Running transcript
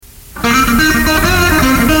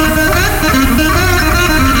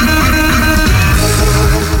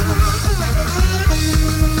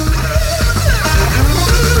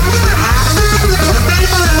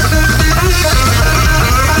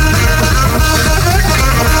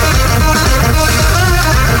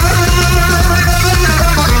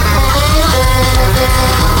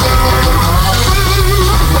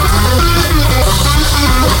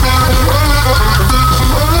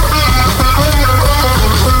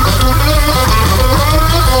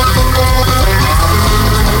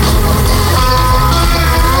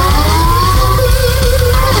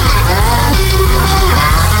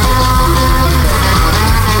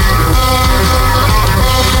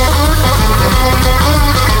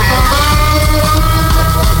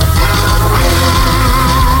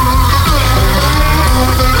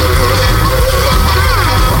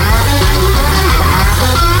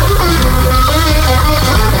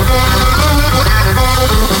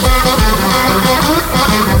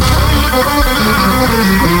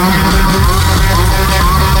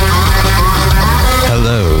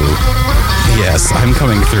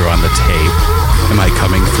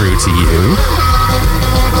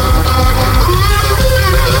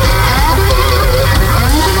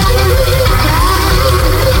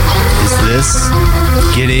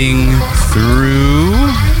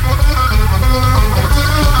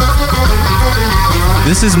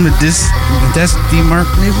This is Modesty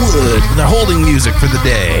Markley Wood. They're holding music for the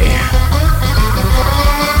day.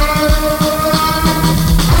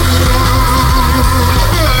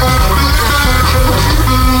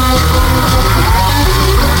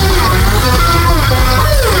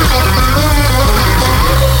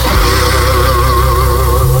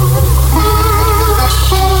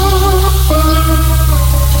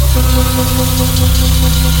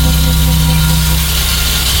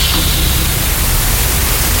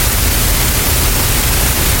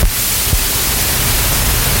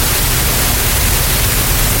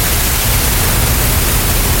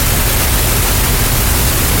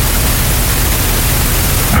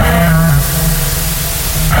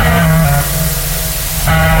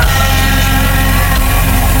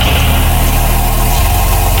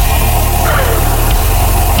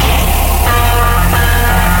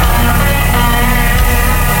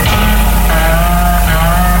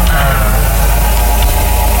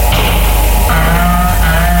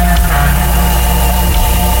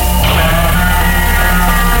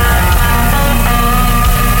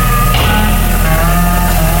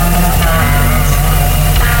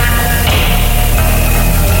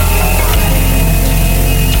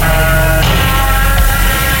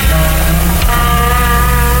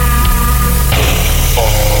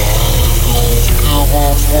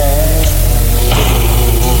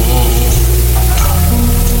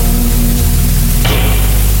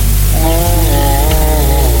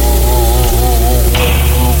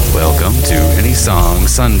 Welcome to AnySong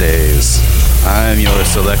Sundays. I'm your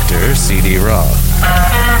selector, CD Raw.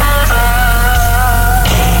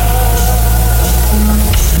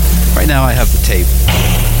 Right now I have the tape.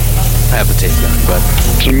 Going, but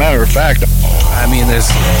as a matter of fact, I mean, there's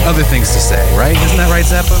other things to say, right? Isn't that right,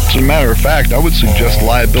 Zappa? As a matter of fact, I would suggest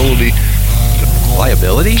liability.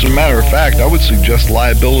 Liability? As a matter of fact, I would suggest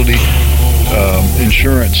liability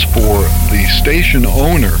insurance for the station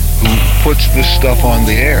owner who puts this stuff on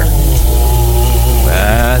the air.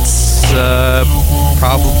 That's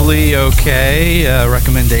probably okay.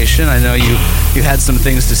 Recommendation. I know you had some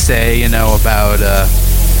things to say, about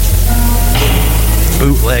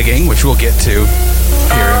bootlegging, which we'll get to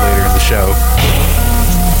here later in the show.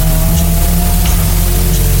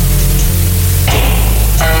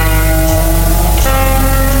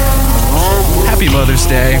 Happy Mother's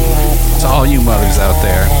Day to all you mothers out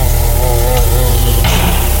there.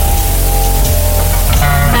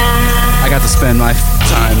 I got to spend my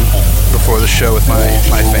time before the show with my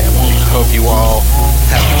family. I hope you all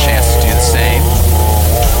have the chance to do the same.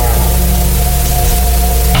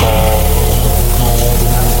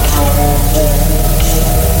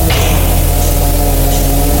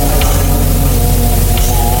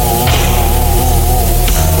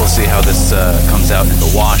 We'll see how this comes out in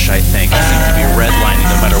the wash, I think. I seem to be redlining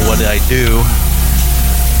no matter what I do.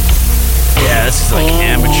 Yeah, this is like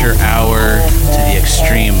amateur hour to the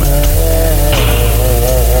extreme.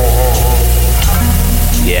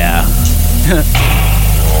 Yeah.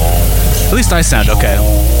 At least I sound okay.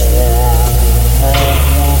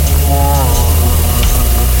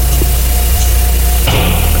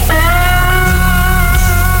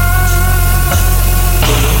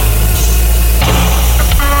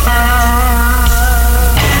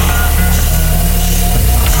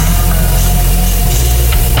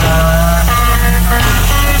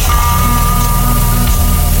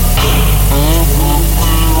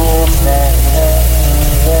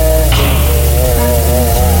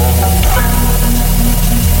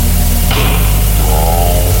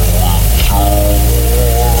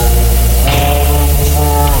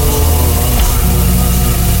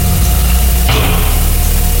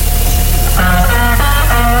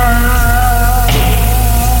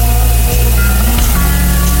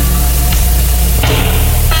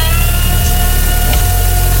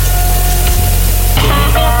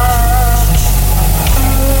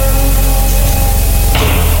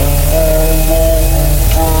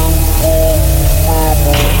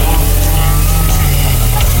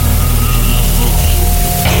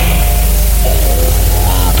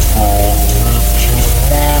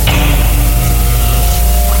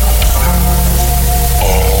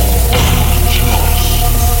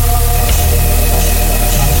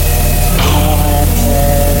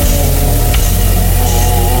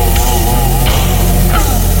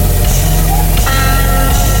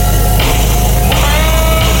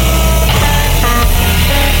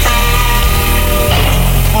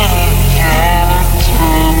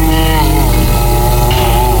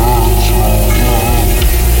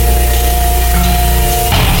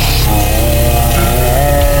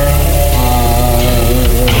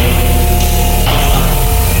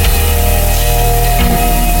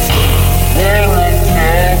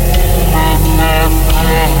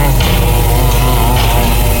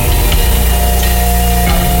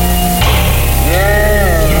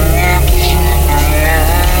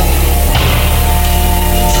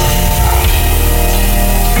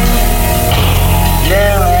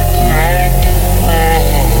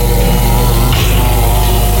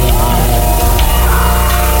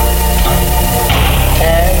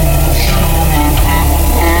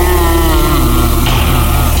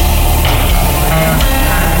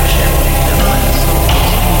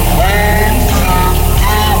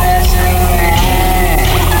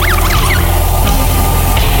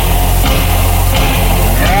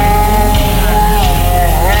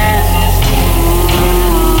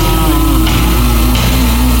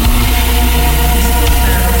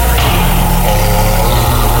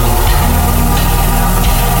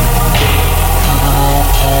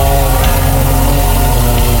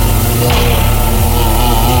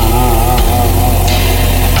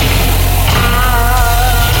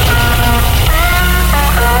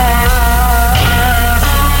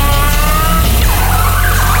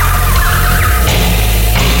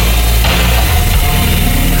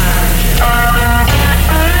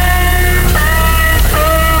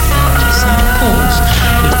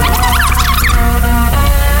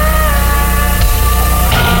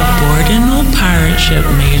 ship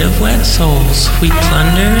made of wet souls. We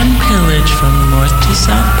plunder and pillage from north to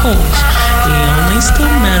south poles. We only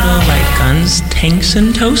steal metal like guns, tanks,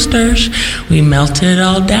 and toasters. We melt it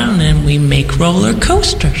all down and we make roller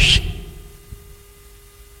coasters.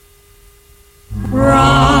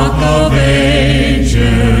 Rock of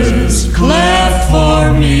ages, cleft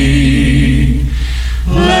for me.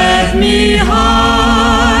 Let me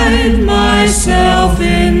hide myself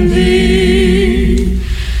in thee.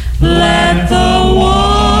 Let the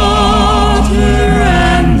water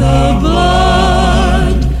and the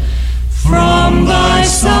blood from thy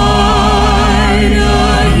side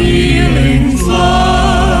a healing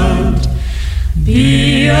flood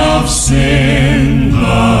be of sin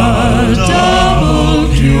the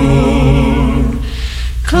double cure.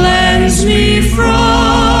 Cleanse me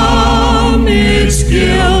from its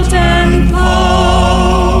guilt and power.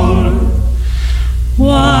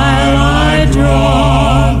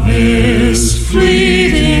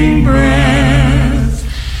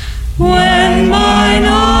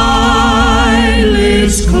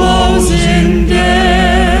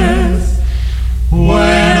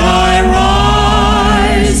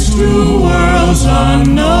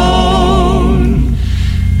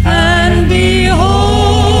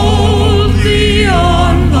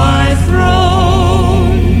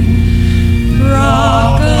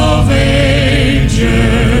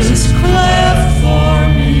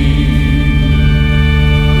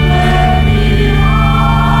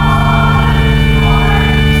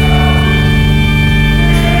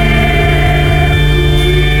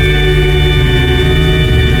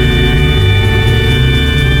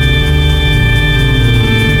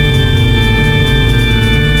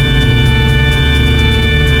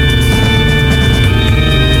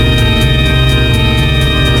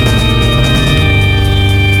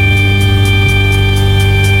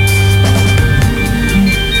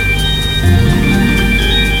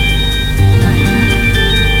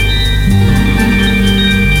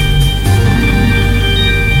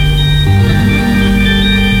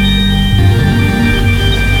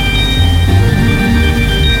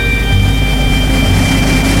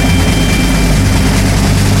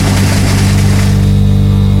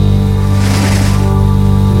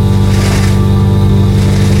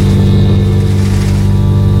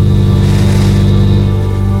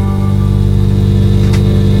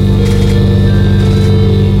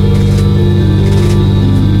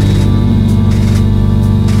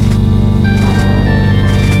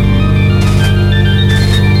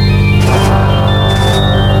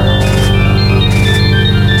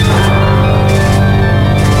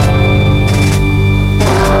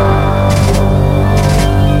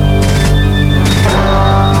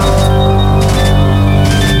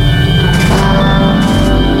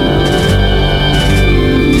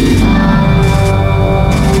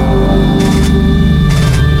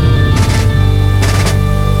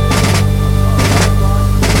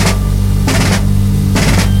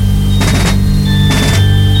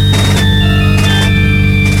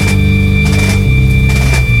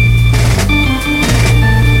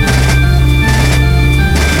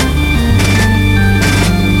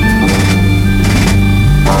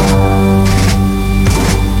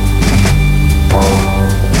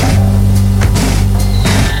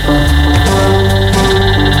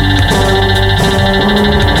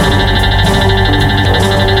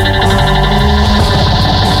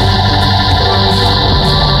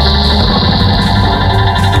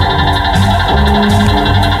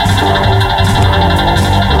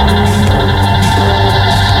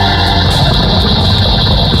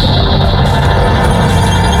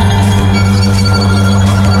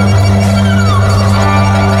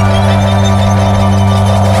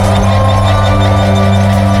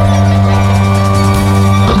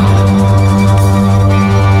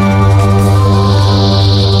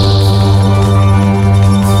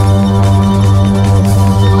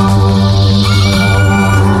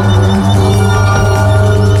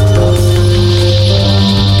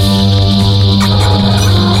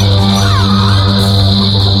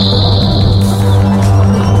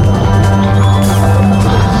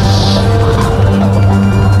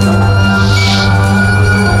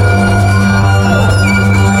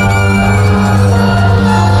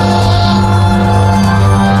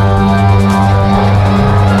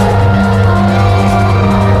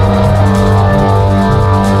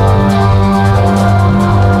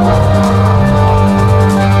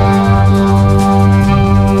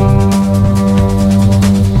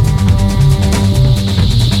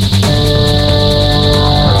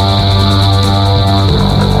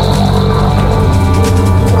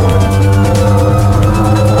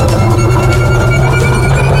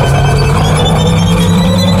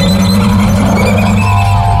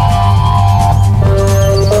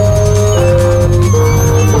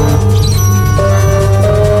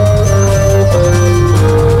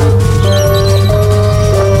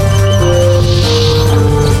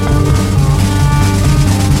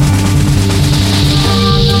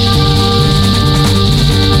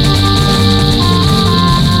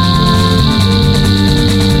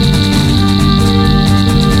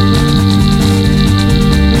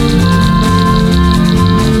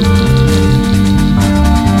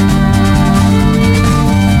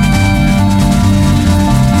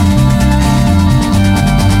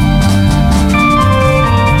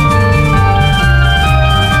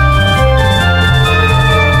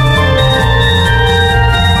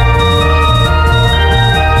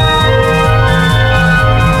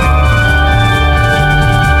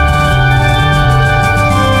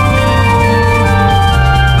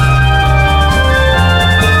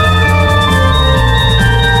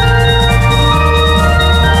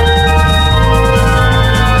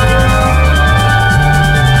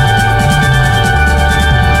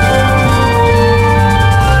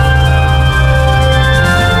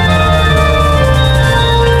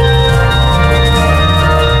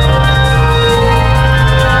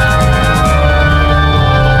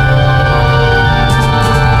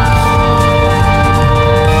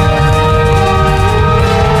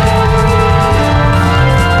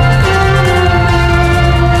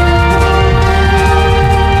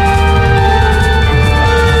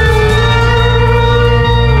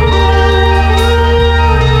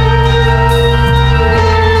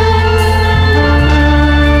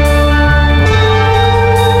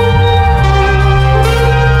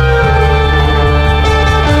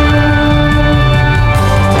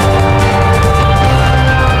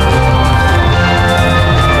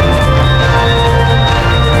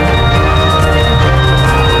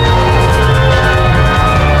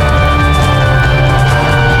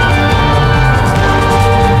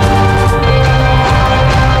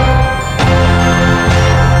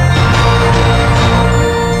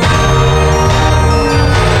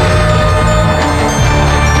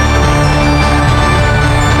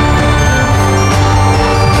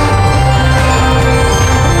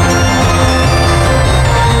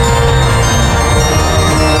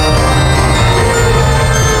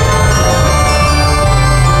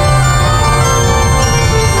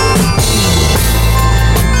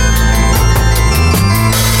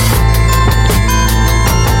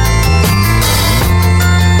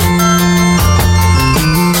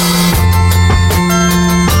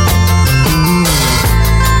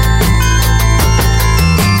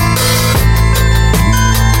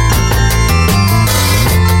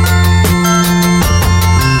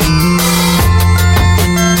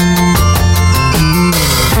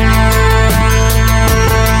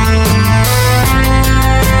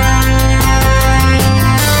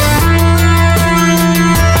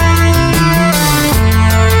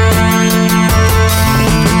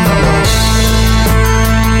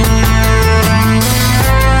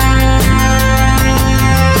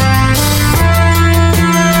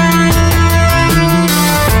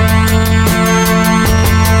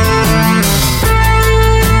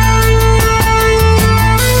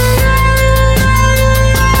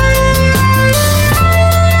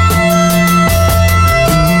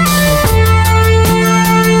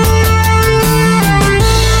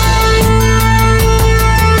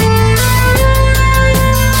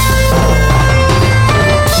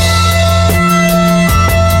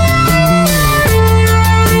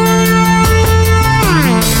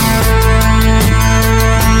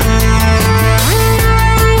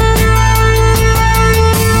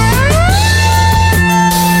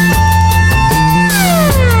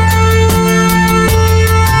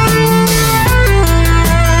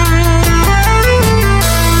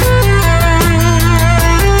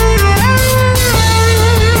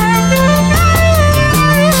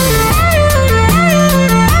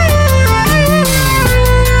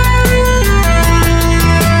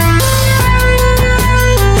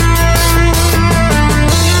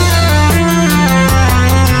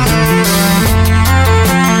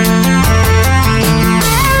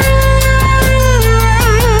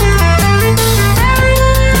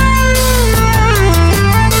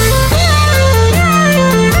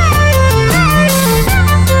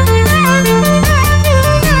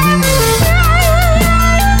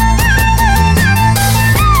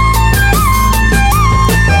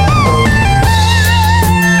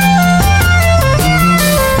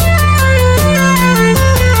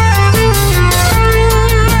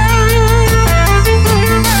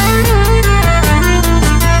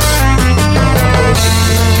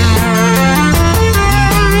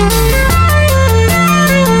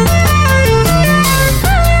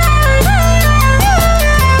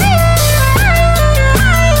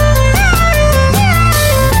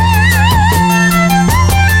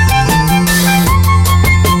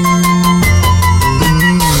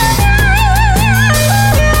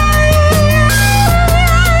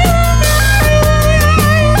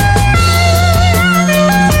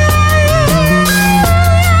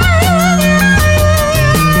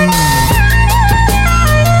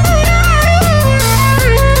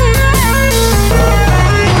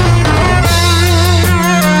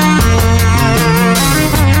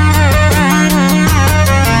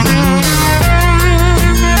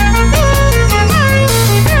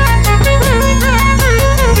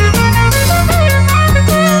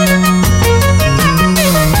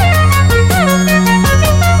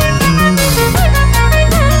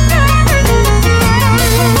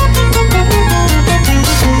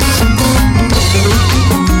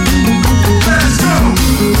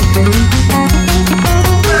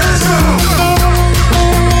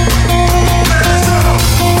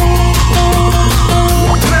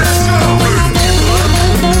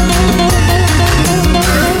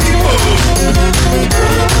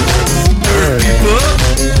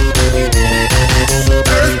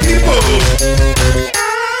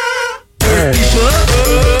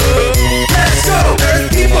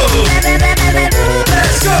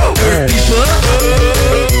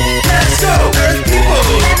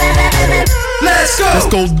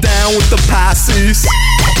 go down with the Pisces.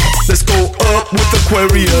 Let's go up with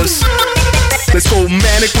Aquarius. Let's go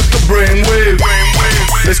manic with the brainwave.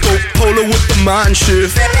 Let's go polar with the mind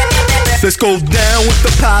shift. Let's go down with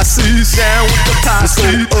the Pisces. Down with the Pisces.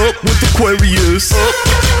 Let's go up with Aquarius.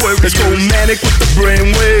 Let's go manic with the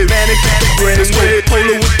brainwave. Manic with the brainwave.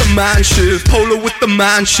 Polar with the mind shift. Polar with the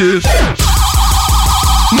mind shift.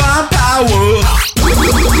 Mind power.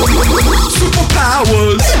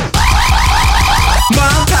 Superpowers.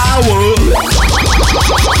 Mind power.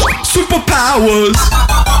 Superpowers.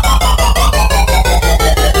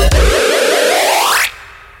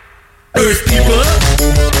 Earth people.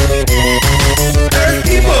 Earth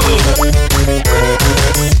people.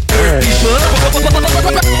 Earth people.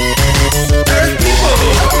 Earth people.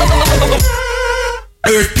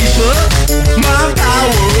 Earth people. Mind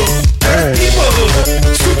power. Earth people.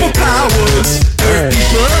 Superpowers. Earth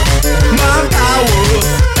people. Mind power.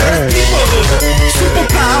 Earth people.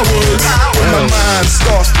 Superpowers. When my mind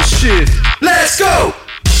starts to shift. Let's go.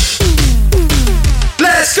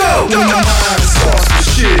 Let's go. When my mind starts to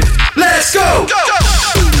shift. Let's go.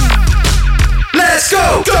 Let's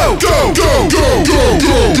go. Go. Go. Go. Go. Go.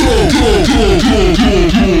 Go. Go. Go. Go.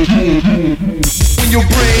 When your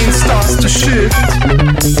brain starts to shift,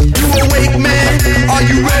 you awake, man. Are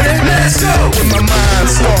you ready? Let's go. When my mind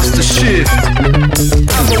starts to shift,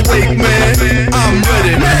 I'm awake, man. I'm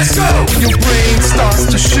ready. Let's go. When your brain starts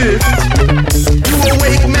to shift, you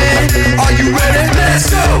awake, man. Are you ready? Let's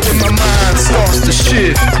go. When my mind starts to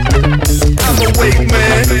shift, I'm awake,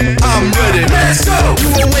 man. I'm ready. Let's go.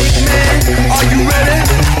 You awake, man. Are you ready?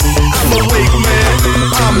 I'm awake, man.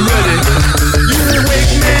 I'm ready. You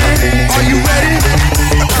awake, man. Are you ready?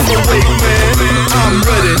 I'm awake, man. I'm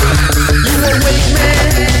ready. You awake, man.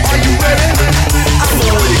 Are you ready? I'm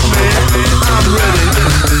awake, man. I'm ready.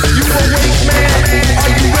 You awake, man.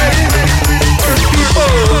 Are you ready? Earth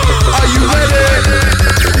people, are you ready?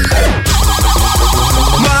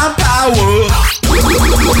 My power.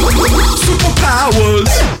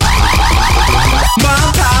 Superpowers. My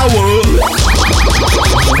power.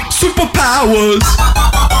 Superpowers.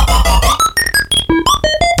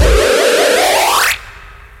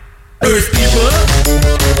 Earth people.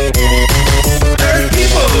 Earth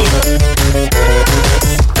people.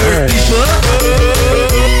 Earth people.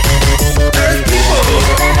 Earth people.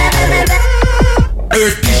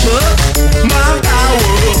 Earth people. My power.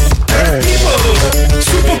 Earth people.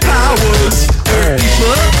 Superpowers. Earth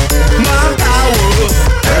people. My power.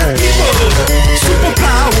 Earth people.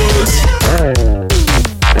 Superpowers.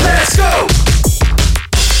 Let's go.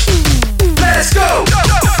 Let's go.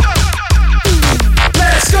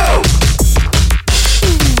 Let's go.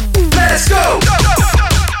 Let's go.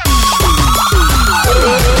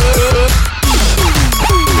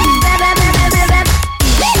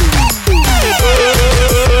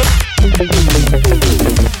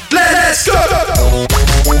 Let's go.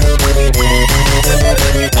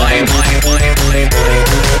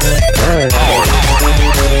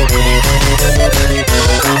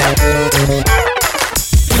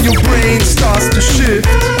 When your brain starts to shift,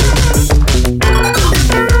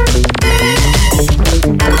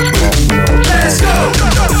 let's go.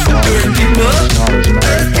 Earth people.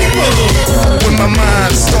 Earth people. When my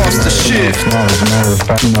mind starts to shift. No, as a matter of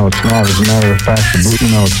fact, no, it's not. As a matter of fact, the boot.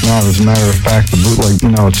 No, it's not. As a matter of fact, the bootleg.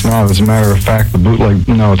 No, it's not. As a matter of fact, the bootleg.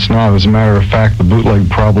 No, it's not. As a matter of fact, the bootleg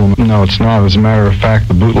problem. No, it's not. As a matter of fact,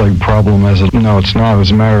 the bootleg problem as it. No, it's not. As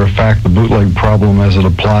a matter of fact, the bootleg problem as it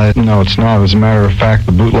applies. No, it's not. As a matter of fact,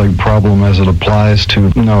 the bootleg problem as it applies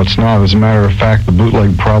to. No, it's not. As a matter of fact, the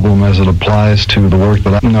bootleg problem as it applies to the work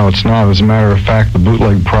that I. No, it's not. As a matter of fact, the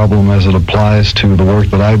bootleg problem as it applies to the work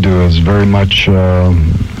that I do is very much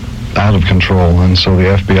out of control, and so the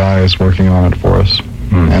FBI is working on it for us.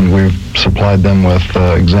 And we've supplied them with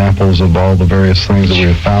examples of all the various things that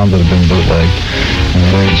we have found that have been bootlegged. And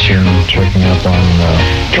they've been checking up on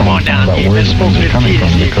Come on down, about where these things are coming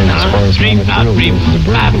from, because as far as my material goes, it's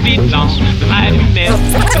a very big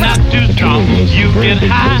business. Not too strong, you get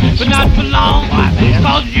high, but not for long.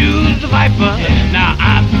 Cause you's the viper, now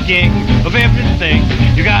I'm the king of everything.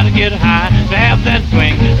 You gotta get high to have that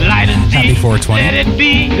swing. Light and deep, Happy 420. let it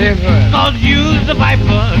be. Cause you's the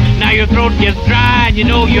viper, now your throat gets dry and you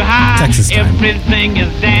know you're high. Texas time. Everything is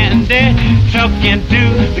dandy, truck into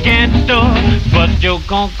the candy store. But your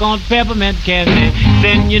conch peppermint candy,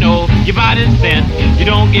 then you know your body's thin. You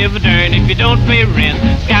don't give a darn if you don't pay rent.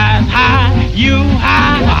 Sky's high, you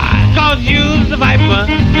high, cause you's the viper.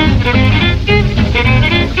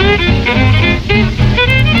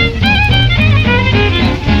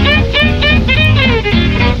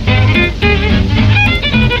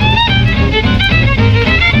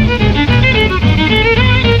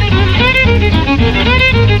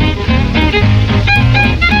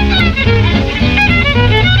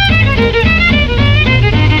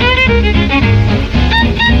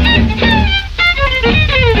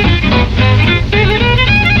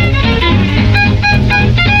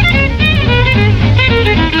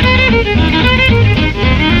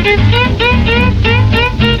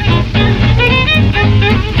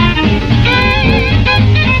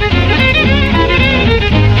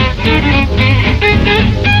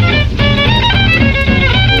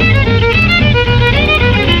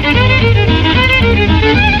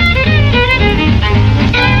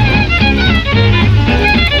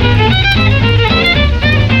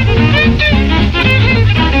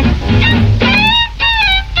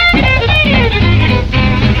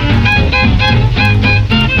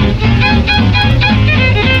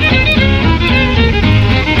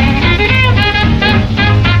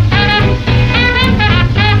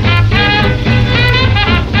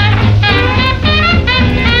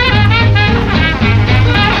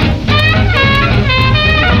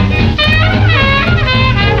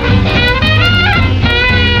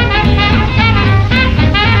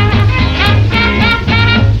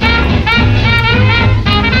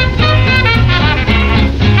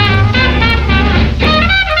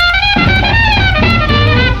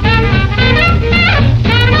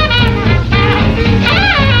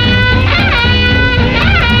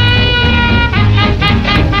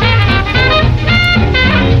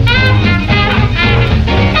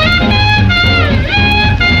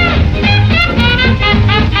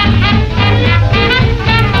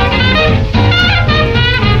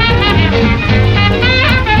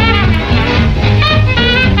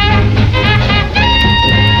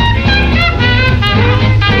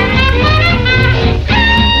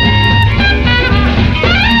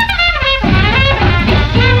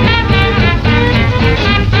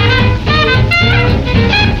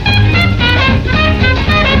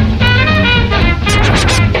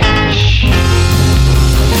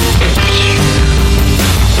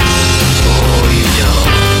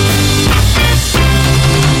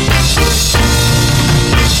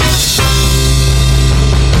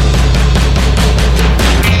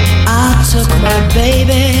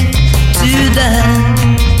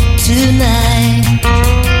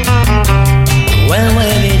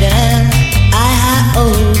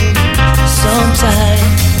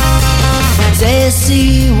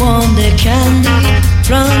 crazy want the candy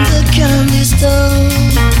from the candy store.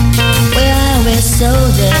 Where I was so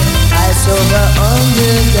dead, I saw her on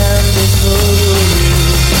the candy floor.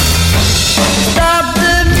 Stop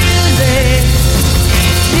the music,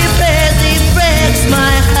 because it breaks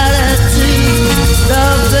my heart too.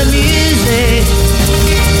 Stop the music,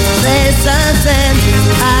 there's something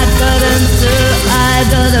I couldn't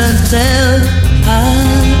tell.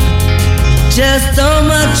 Just how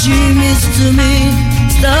much you miss to me.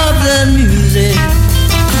 Stop the music,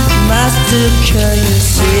 master, can you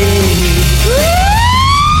see?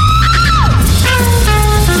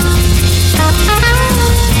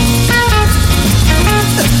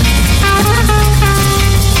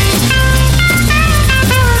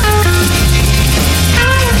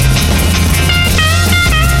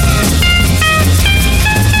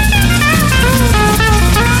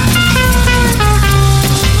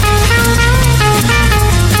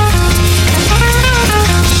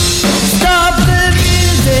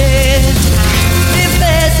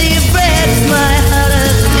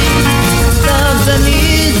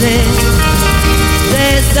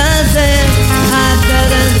 There's something I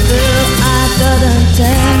couldn't do, I couldn't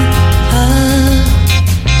tell.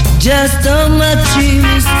 Just how much you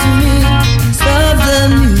miss to me. Stop the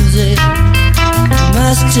music,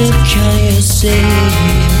 master, can you see?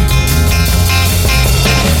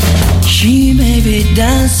 She may be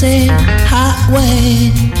dancing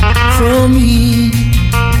halfway from me,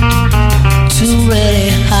 too really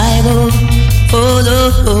high for the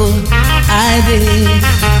I did.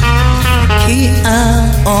 Here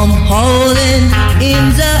I'm holding in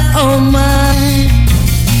the old mind.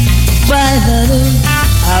 By the look,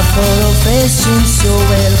 I put a face in so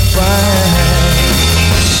well fine.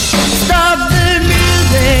 Stop the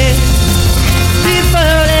music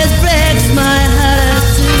before it breaks my heart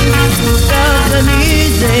too. Stop the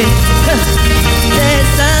music. There's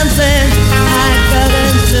something I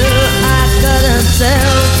couldn't do, I couldn't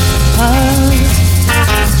tell.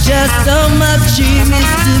 Just so much you miss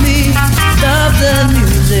to me. Stop the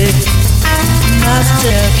music,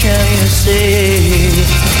 master, can you see?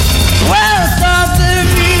 Well, stop the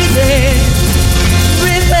music,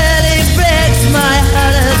 really breaks my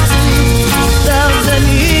heart too. Stop the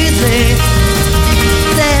music,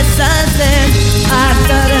 there's something I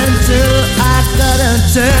couldn't do, I couldn't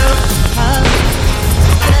tell.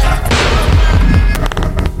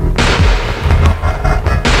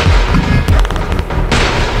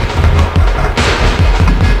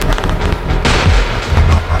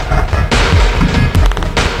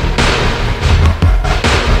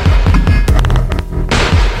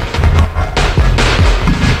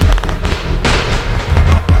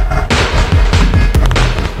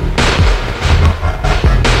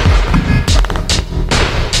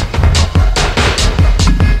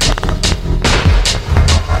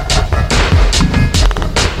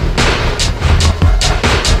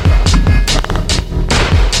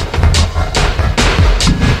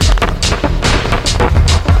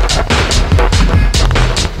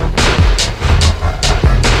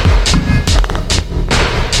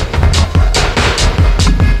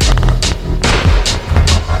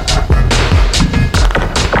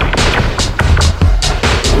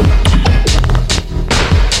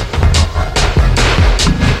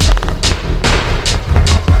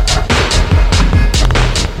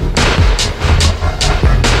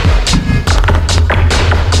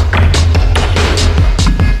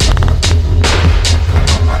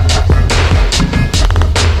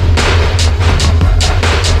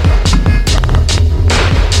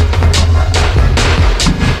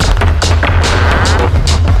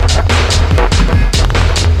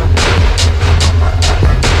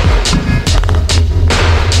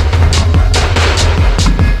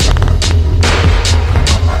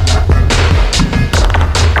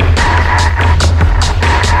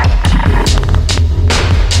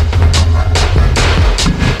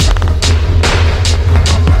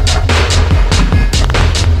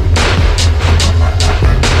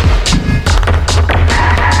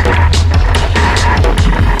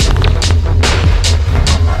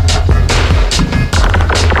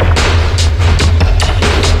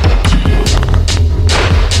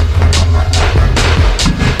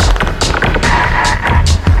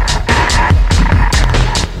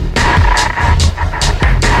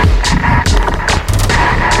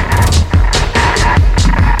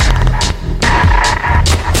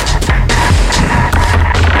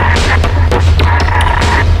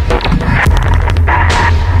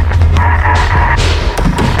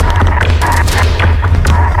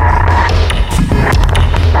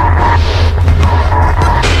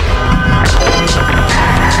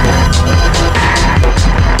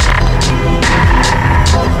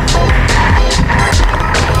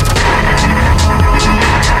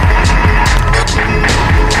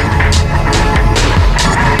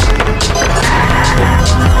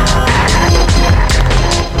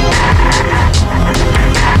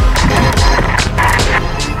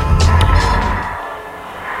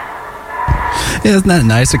 Isn't that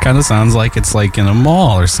nice? It kind of sounds like it's like in a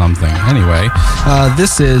mall or something. Anyway,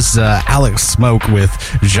 this is Alex Smoke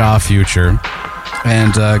with Ja Future.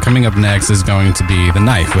 And coming up next is going to be The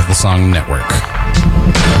Knife with the song Network.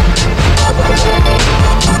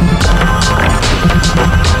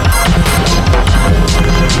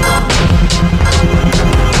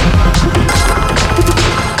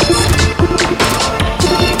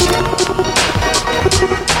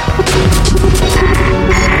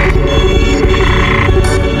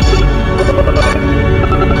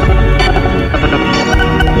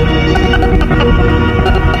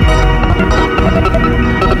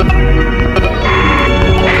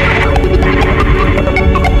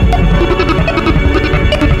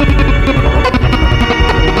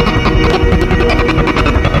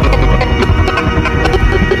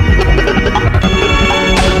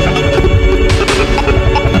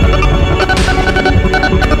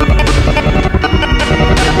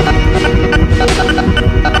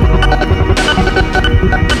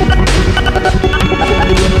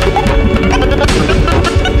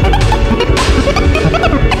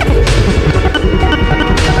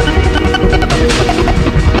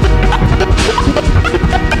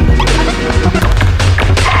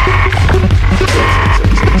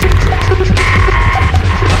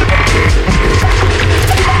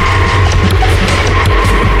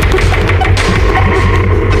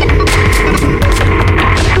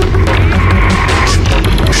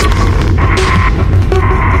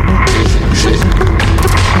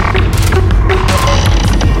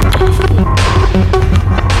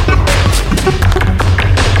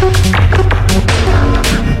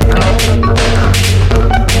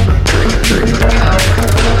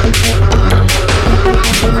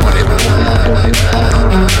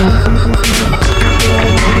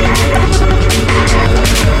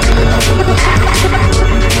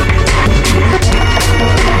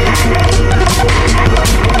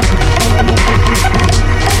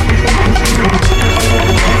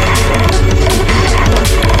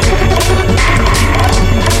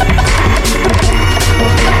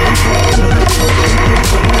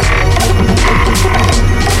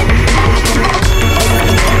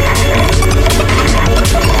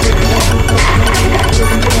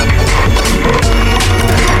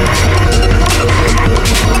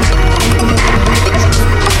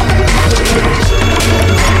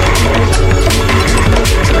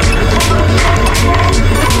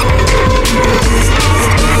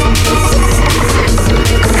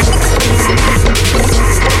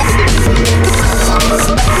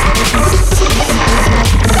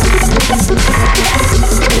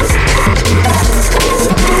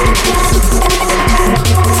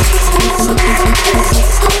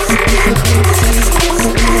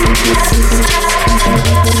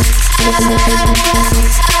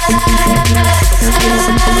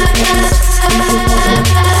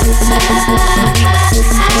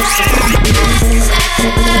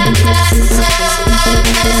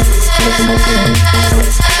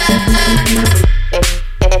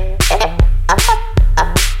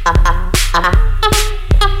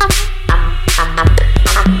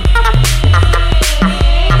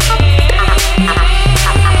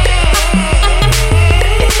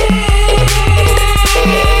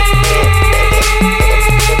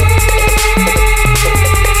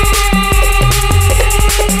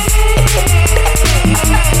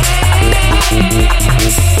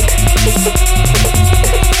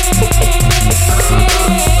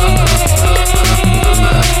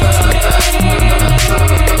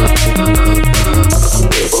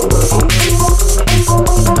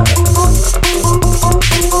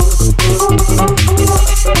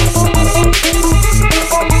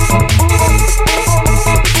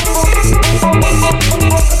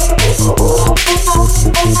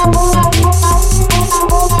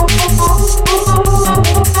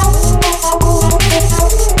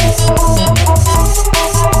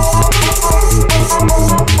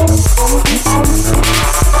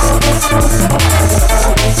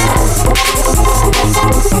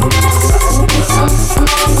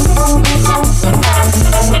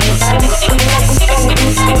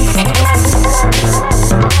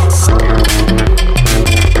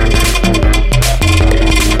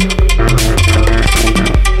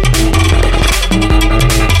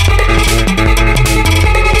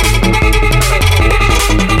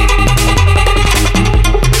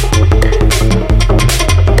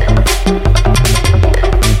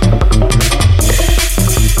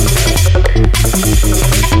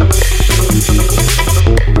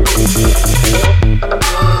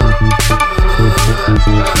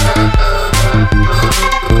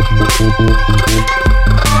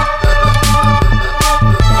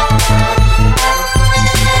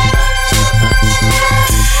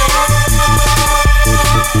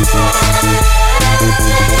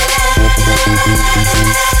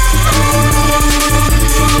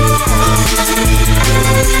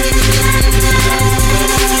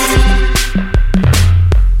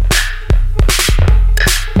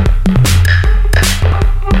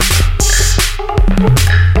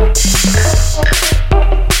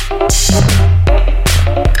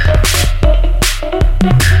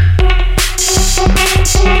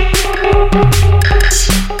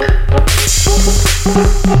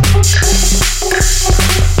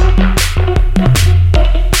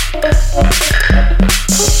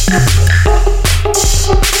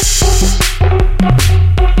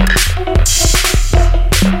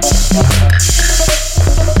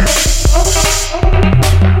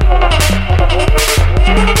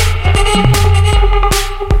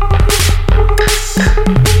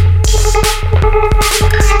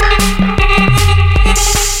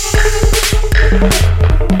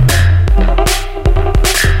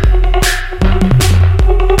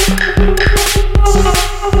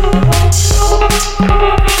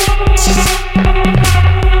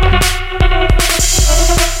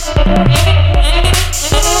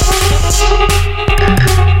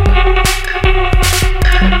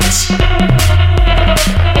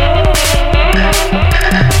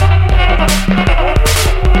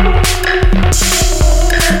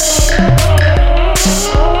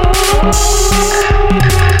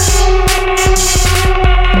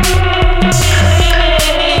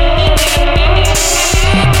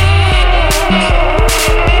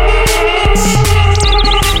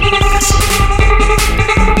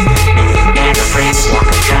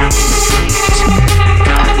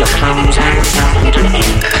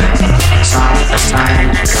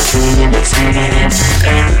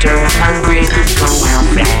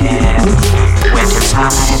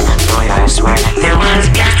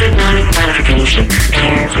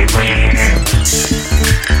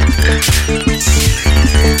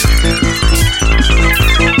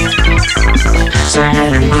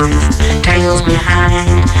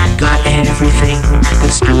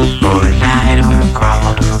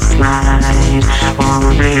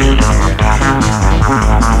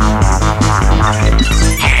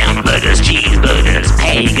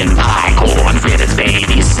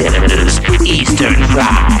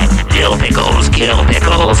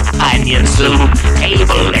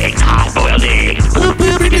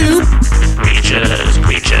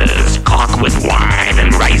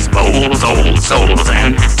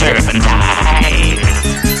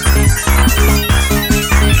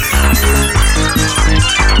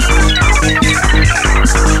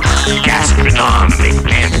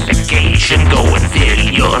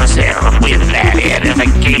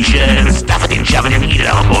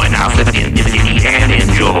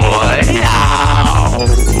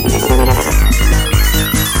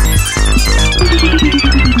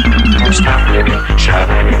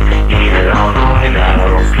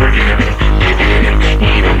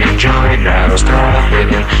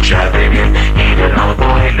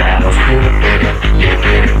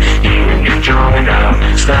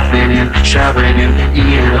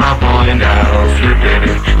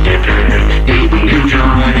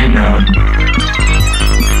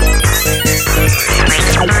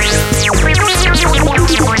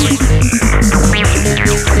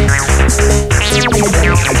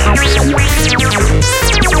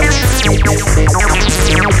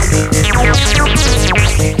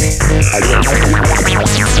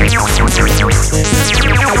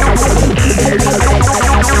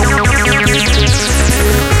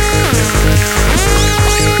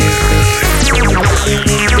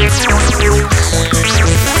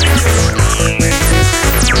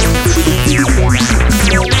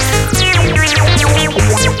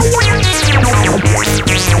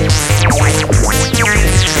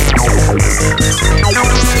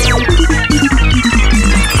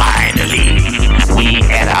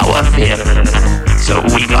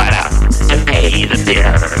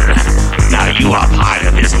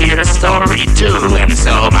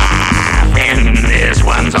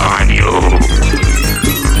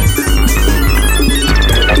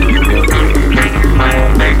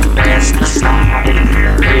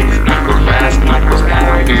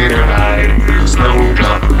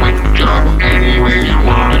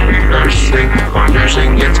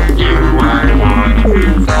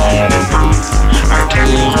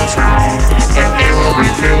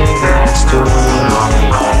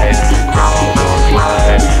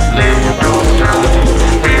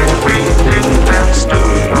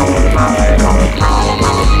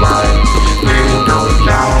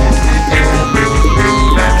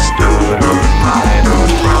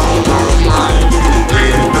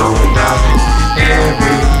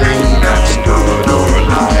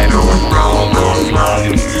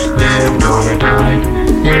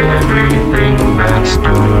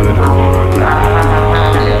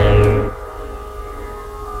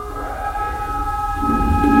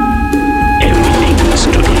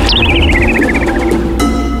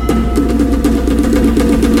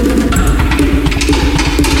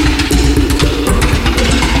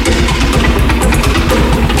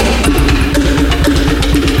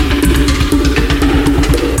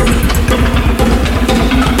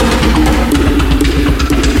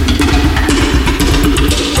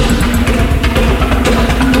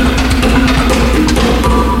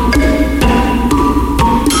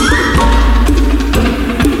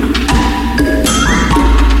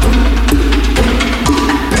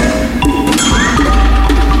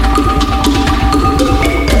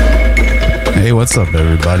 what's up,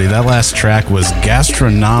 everybody? That last track was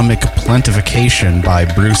Gastronomic Plentification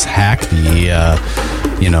by Bruce Hack,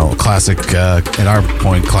 the, classic, at our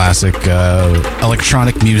point, classic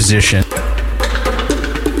electronic musician.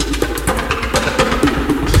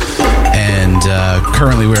 And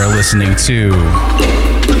currently we are listening to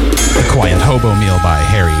The Quiet Hobo Meal by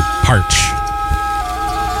Harry Parch.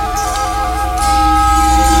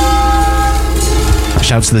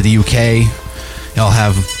 Shouts to the UK. Y'all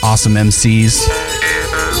have awesome MCs.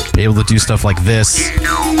 Be able to do stuff like this,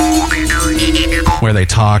 where they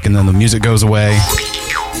talk and then the music goes away.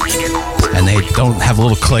 And they don't have a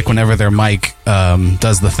little click whenever their mic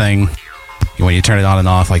does the thing, when you turn it on and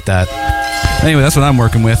off like that. Anyway, that's what I'm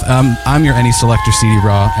working with. I'm your Any Selector CD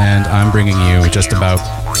Raw, and I'm bringing you just about,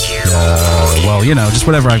 just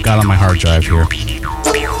whatever I've got on my hard drive here.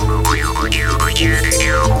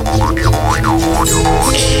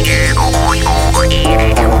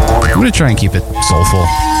 I'm going to try and keep it soulful.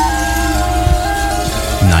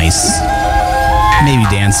 Nice. Maybe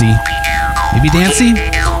dancey. Maybe dancey?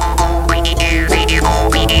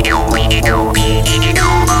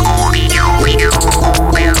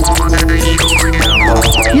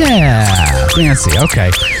 Yeah, dancey. Okay.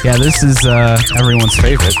 Yeah, this is everyone's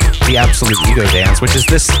favorite, the Absolute Ego Dance, which is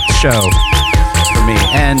this show for me.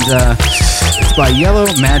 And it's by Yellow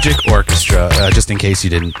Magic Orchestra. Just in case you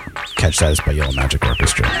didn't catch that, it's by Yellow Magic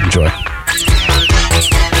Orchestra. Enjoy.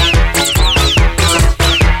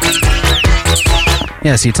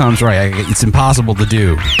 Yeah, see, Tom's right. It's impossible to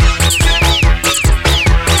do.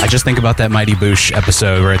 I just think about that Mighty Boosh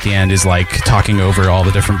episode where at the end is like talking over all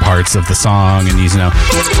the different parts of the song, and he's,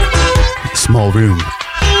 small room.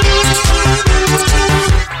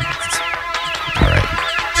 All right.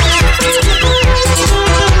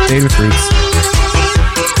 David Fruits.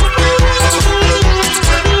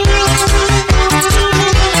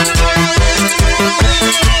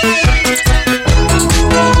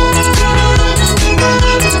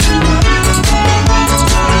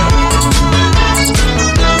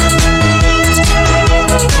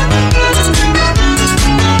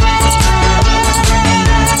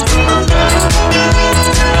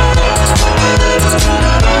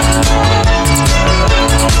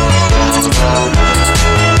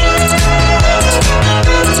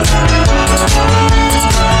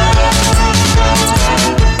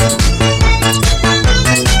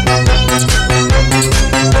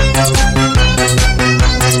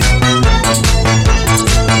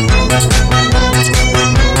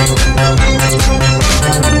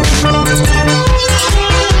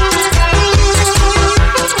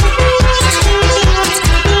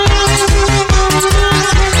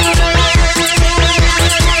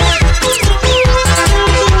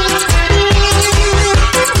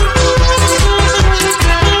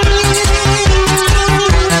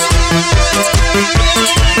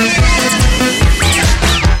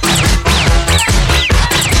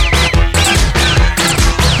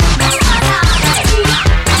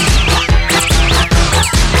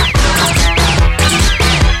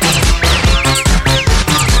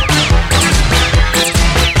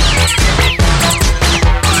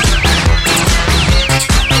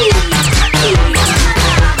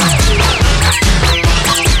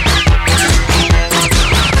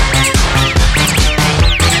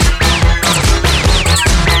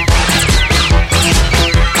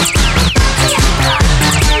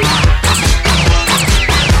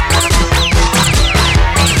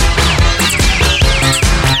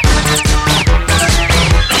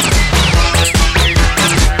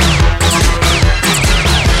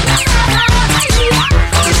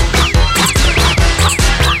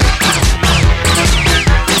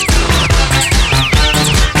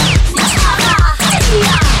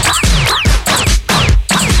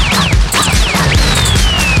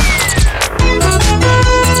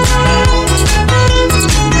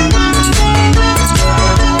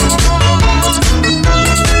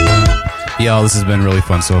 Y'all, this has been really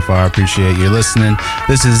fun so far. I appreciate you listening.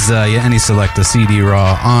 This is Any Select a CD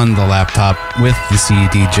Raw on the laptop with the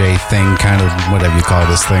CDJ thing, kind of whatever you call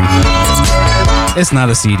this thing. It's not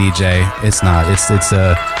a CDJ. It's not. It's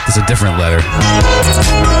a different letter.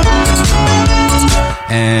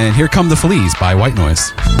 And Here Come the Fleas by White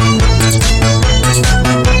Noise.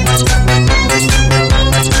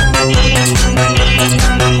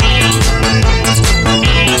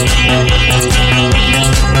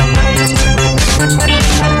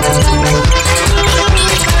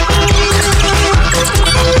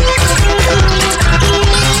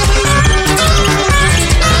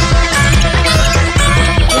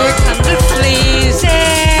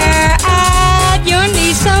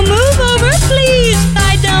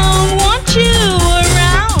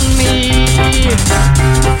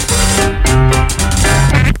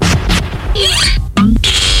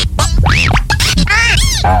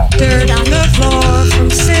 dirt on the floor from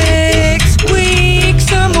 6 weeks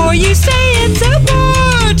or more. You say it's a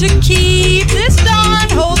bore to keep this darn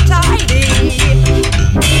hold tidy.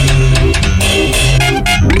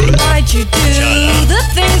 Why'd you do the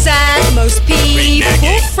things that most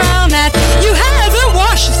people frown at? You haven't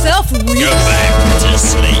washed yourself in weeks. Go back to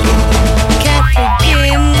sleep. Can't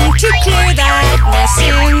begin to clear that mess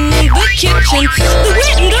in the kitchen. The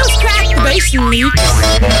windows crack, the basin leaks.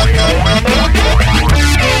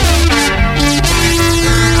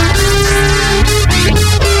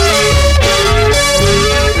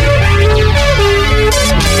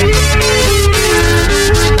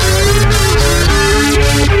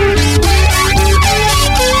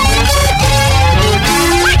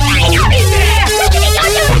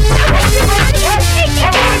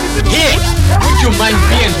 Here, would you mind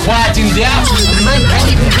being quiet in there? Man can't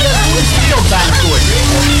even hear you still back to it.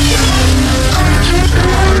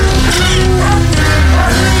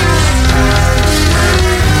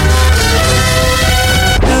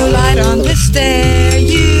 No light on the stair,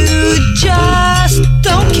 you just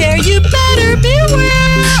don't care. You better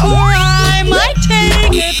beware, or I might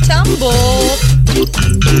take a tumble.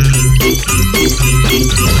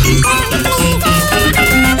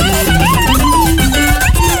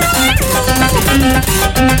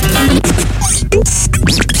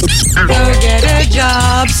 Go get a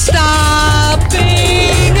job, stop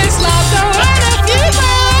being a slob, go earn a few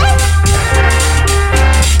bucks.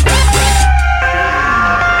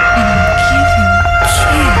 And give him a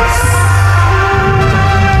kiss.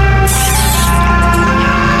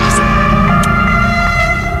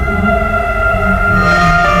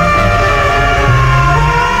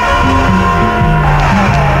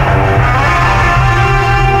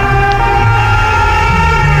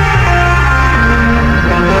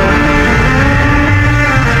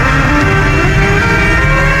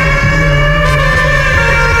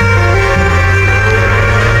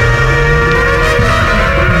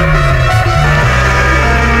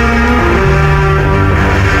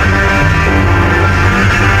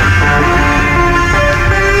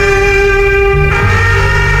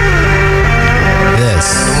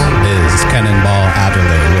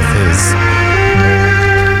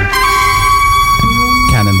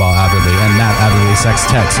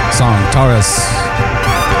 Sextet song, Taurus.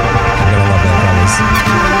 You're gonna love that,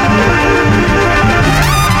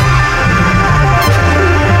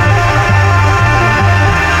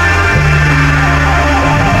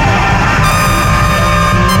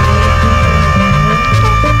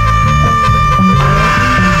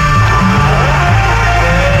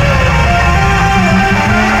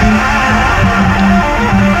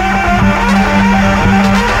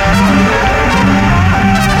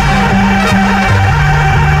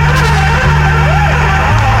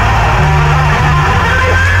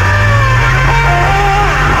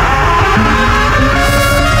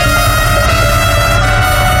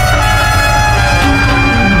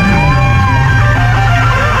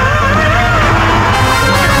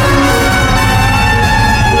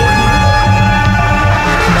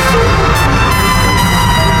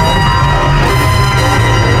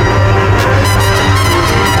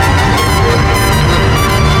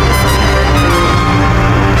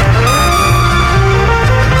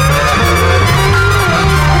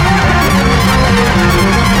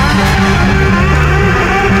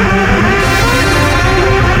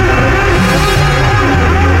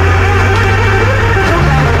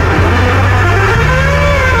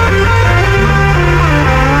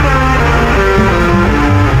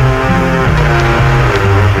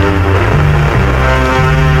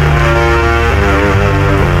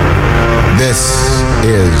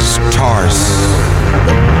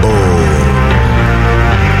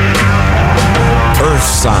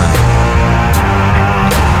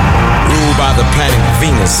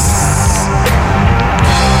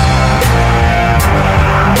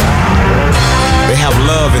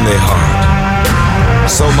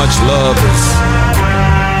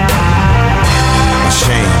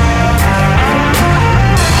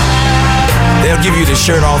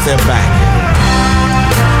 shirt off their back.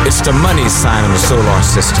 It's the money sign in the solar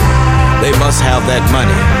system. They must have that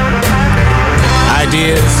money.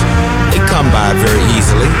 Ideas, they come by very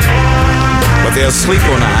easily, but they'll sleep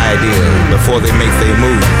on the idea before they make their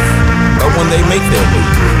move. But when they make their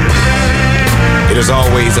move, it is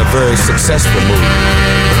always a very successful move.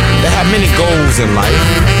 They have many goals in life.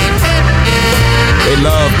 They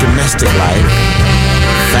love domestic life,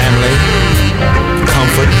 family,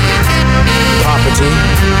 comfort, property,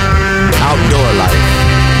 outdoor life,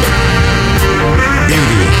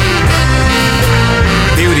 beauty.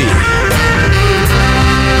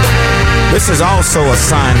 This is also a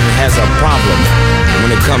sign who has a problem when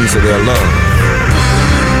it comes to their love.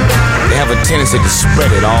 They have a tendency to spread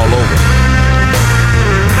it all over.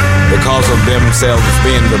 Because of themselves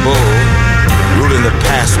being the bull, ruling the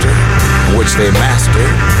pasture, which they master,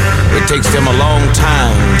 it takes them a long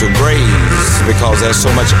time to graze because there's so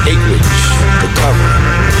much acreage to cover.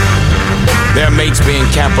 Their mates being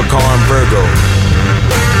Capricorn, Virgo,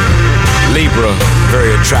 Libra, very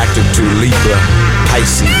attracted to Libra,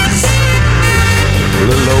 Pisces,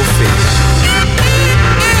 little old fish.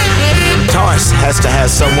 Taurus has to have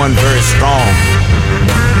someone very strong,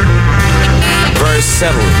 very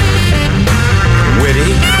settled,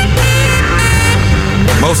 witty,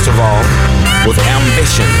 most of all, with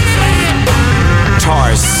ambition.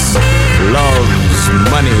 Taurus loves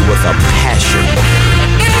money with a passion.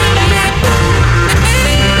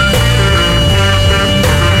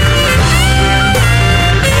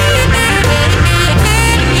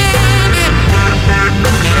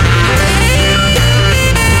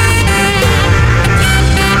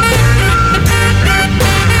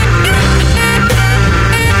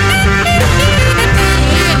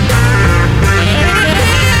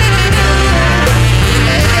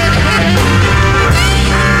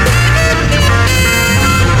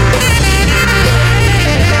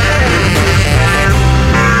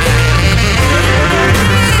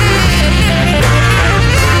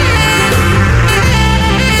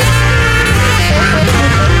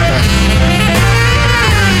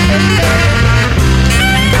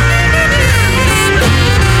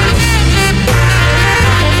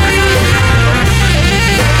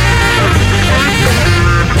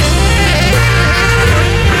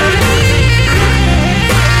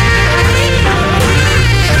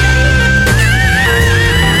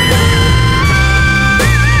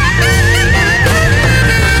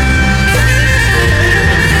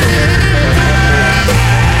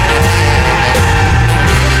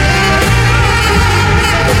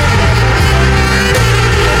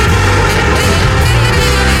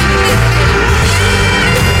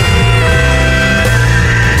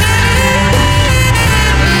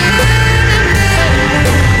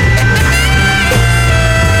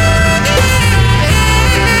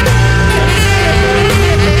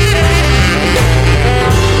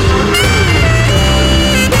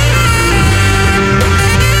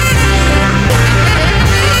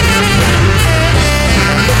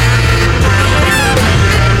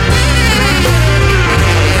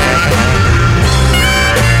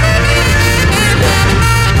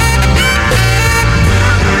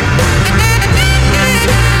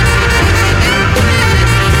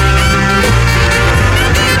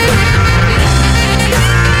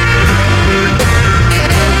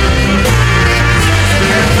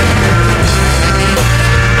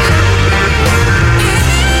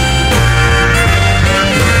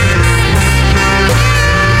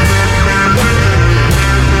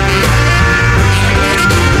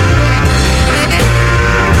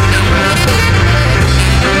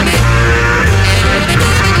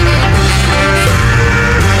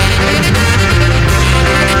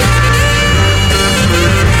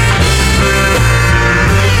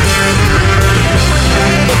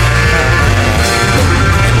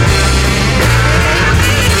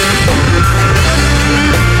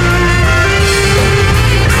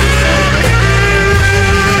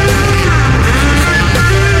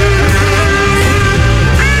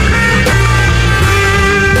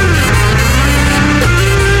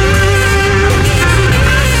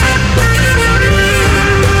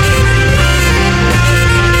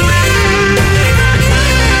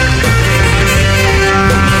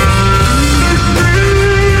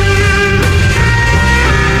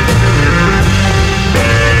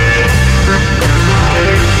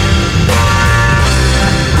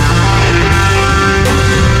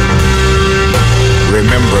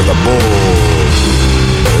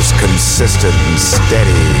 consistent and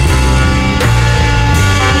steady,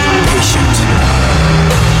 patient,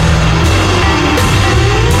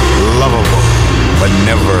 lovable, but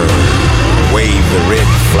never wave the red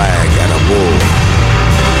flag at a bull.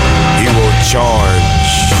 He will charge.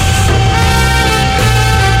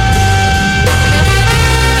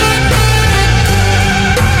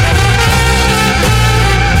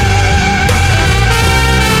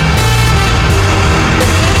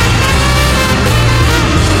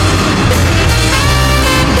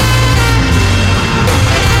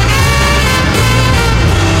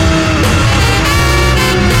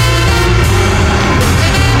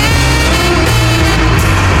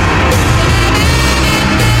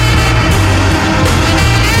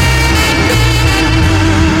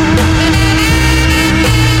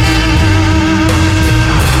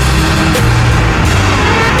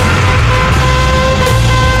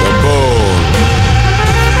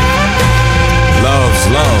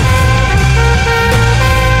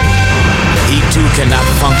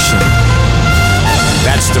 function.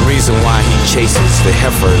 That's the reason why he chases the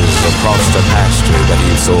heifers across the pasture that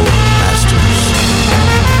he so masters.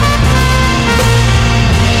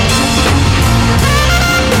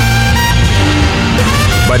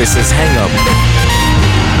 But it's his hang-up.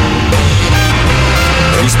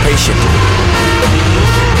 He's patient.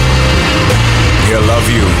 He'll love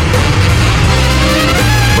you.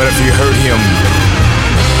 But if you hurt him,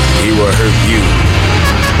 he will hurt you.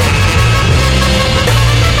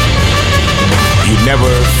 You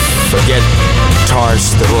never forget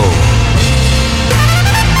Taurus the bull.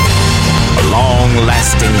 A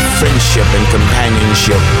long-lasting friendship and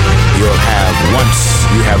companionship you'll have once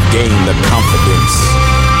you have gained the confidence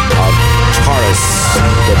of Taurus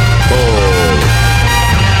the bull.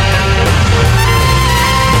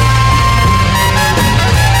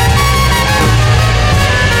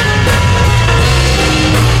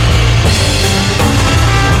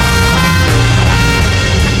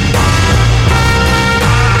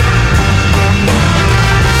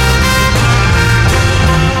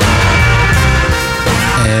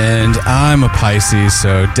 And I'm a Pisces,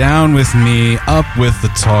 so down with me, up with the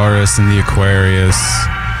Taurus and the Aquarius.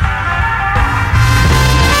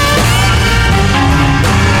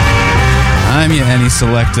 I'm your Any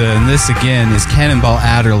Selecta, and this again is Cannonball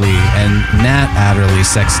Adderley and Nat Adderley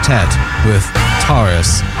Sextet with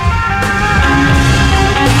Taurus.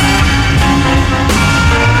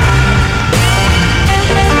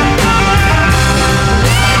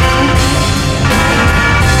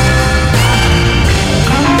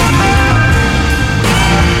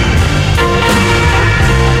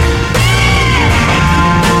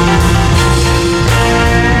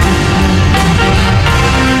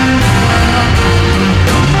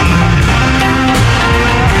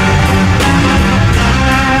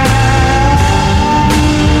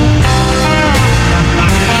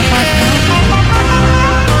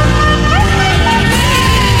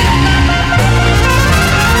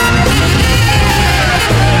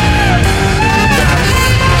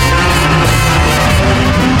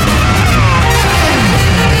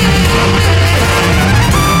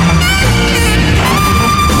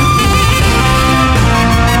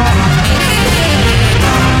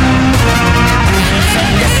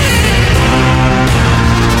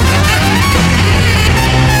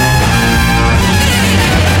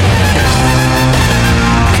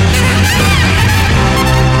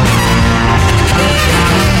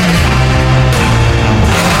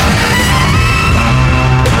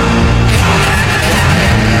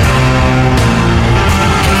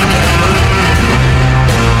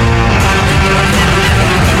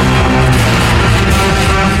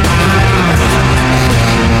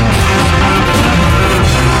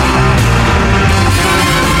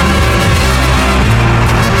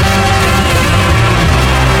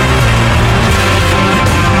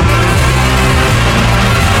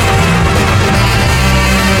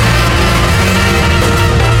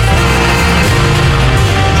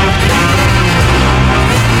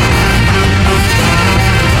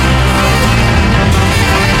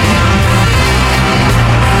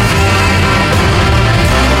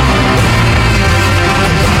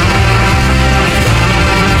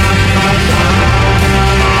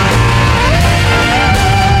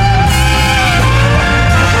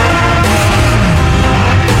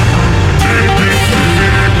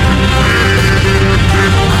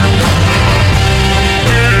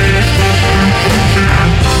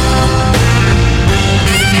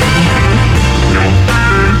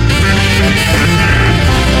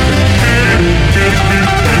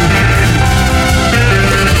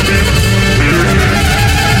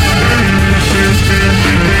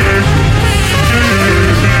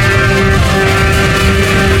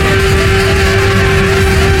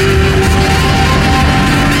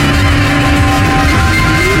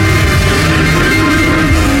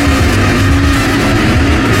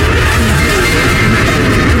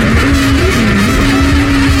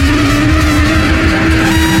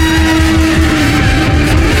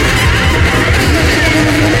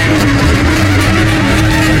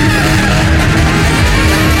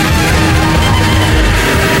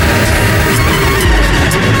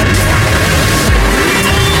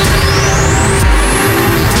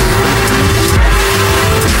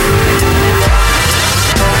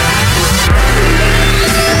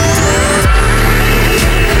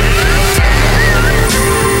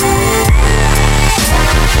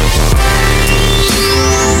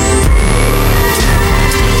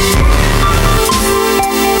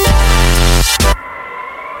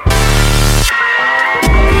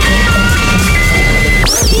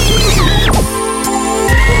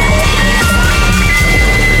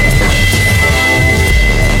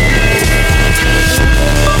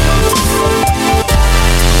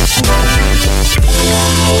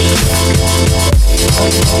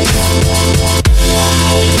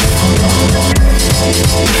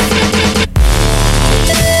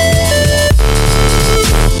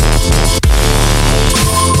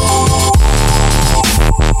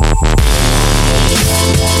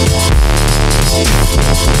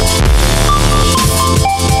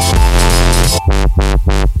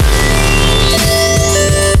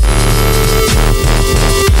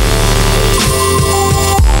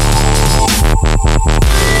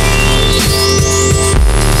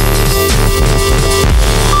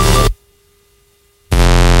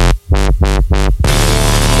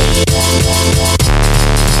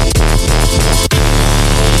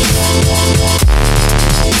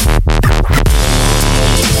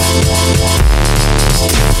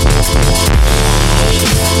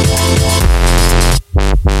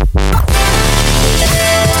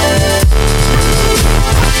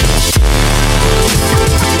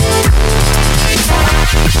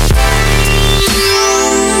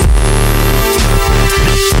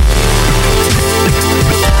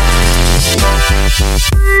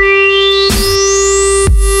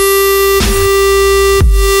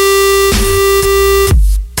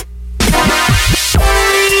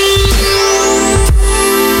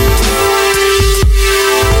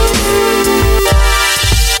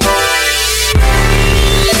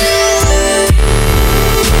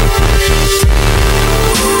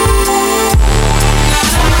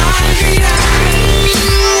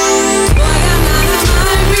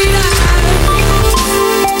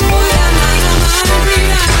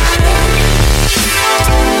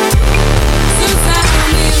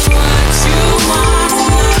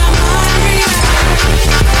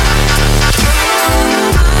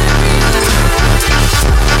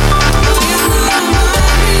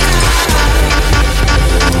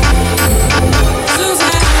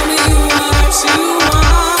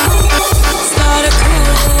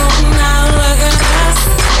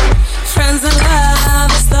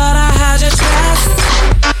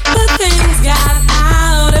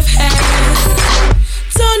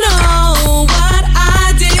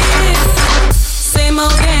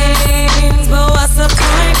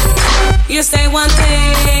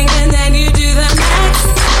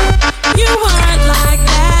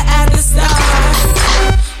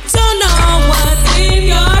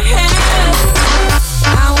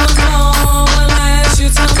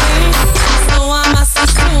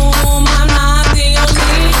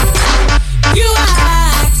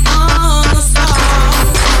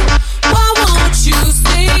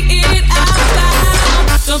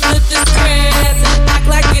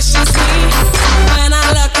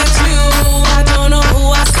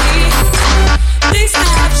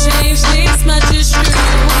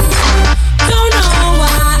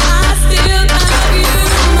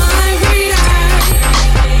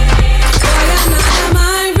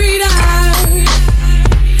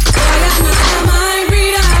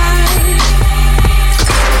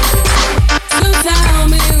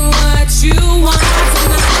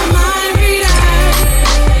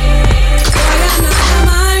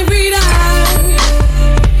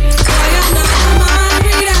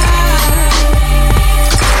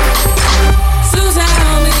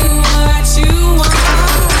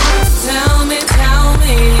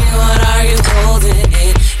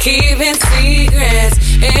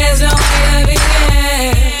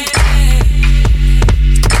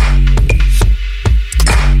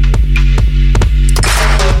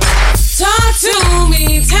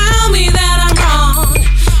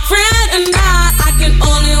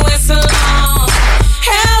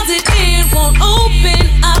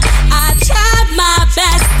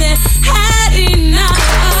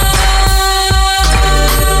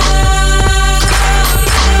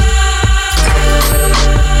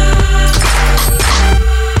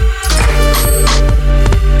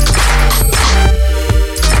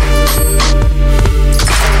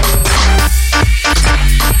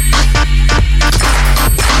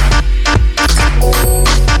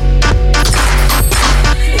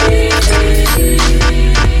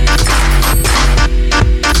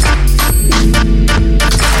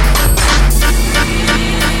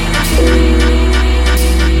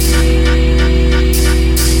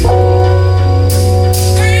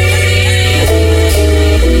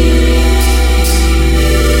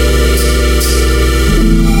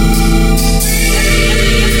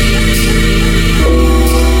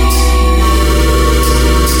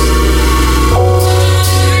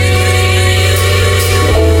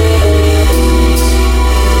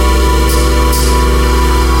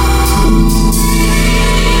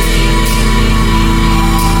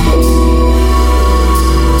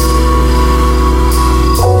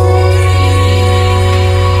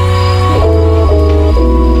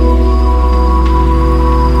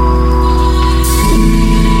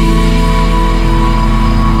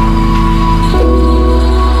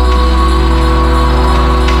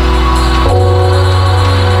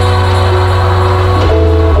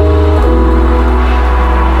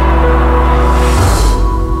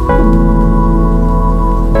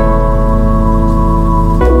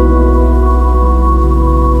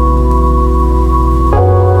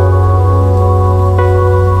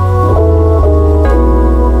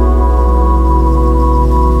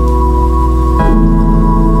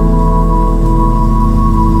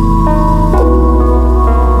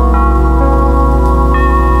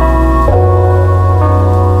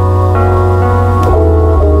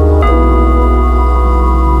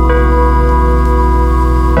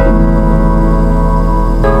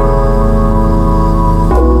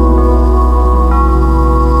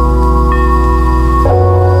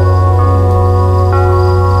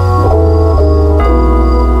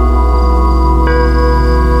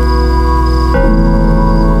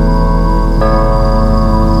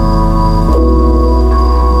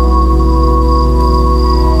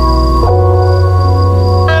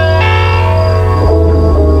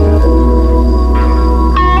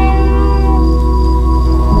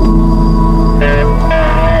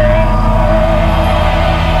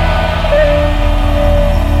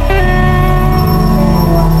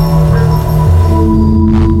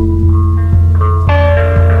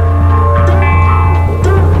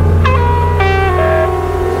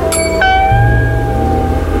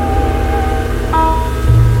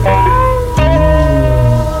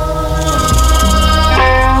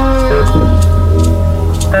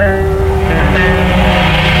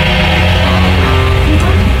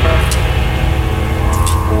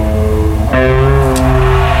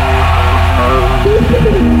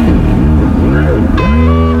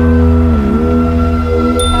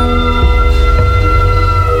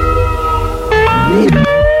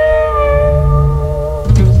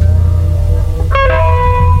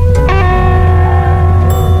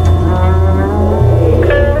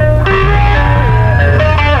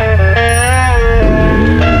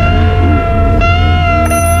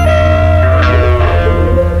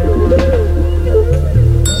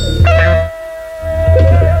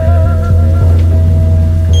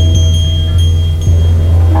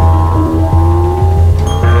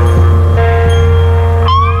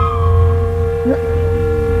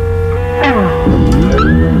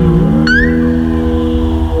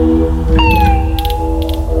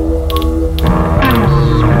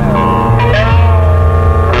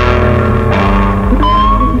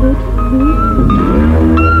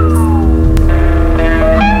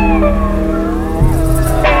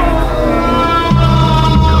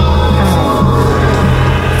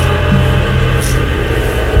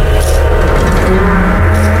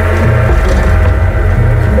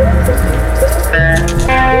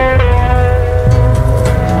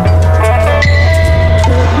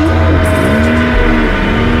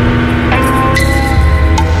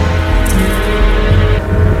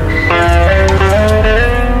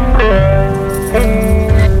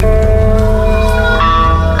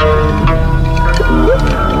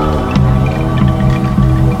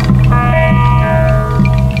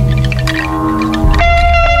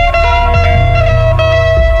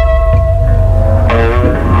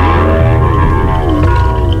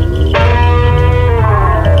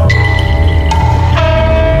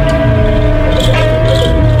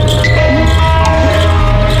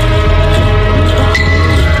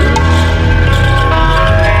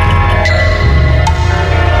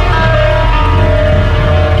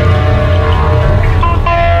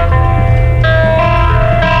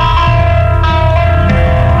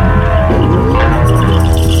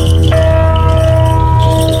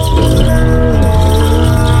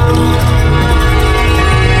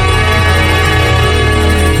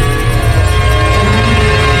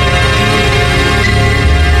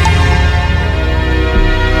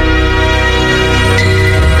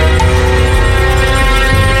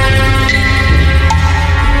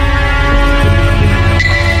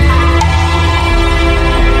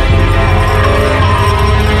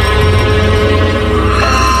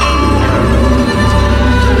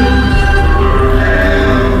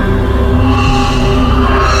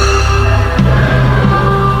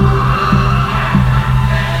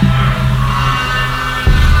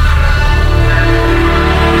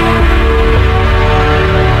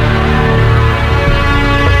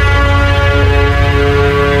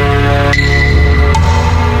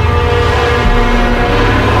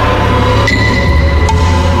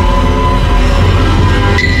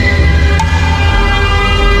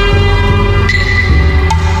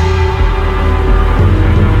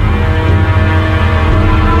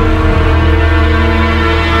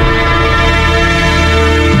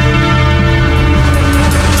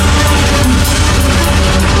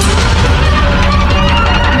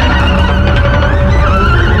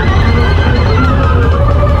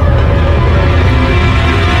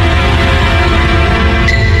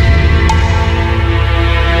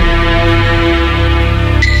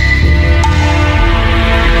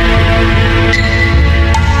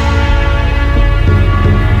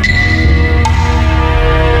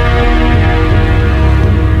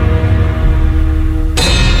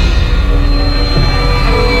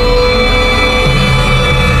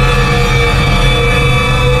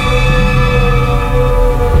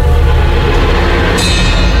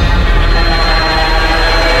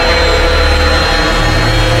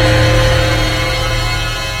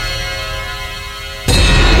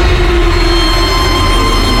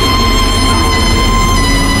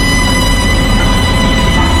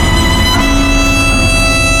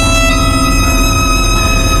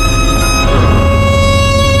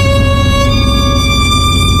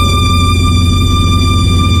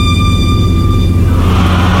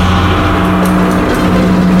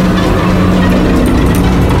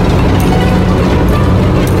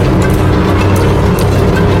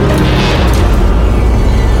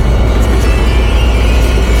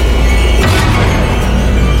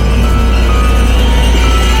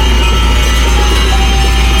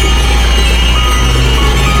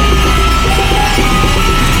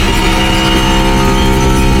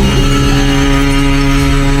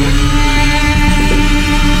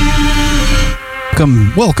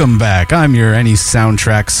 Welcome back. I'm your Any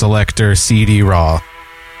Soundtrack Selector CD Raw.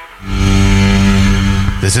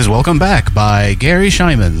 This is Welcome Back by Gary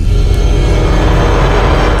Scheinman.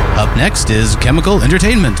 Up next is Chemical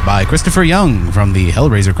Entertainment by Christopher Young from the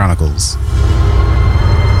Hellraiser Chronicles.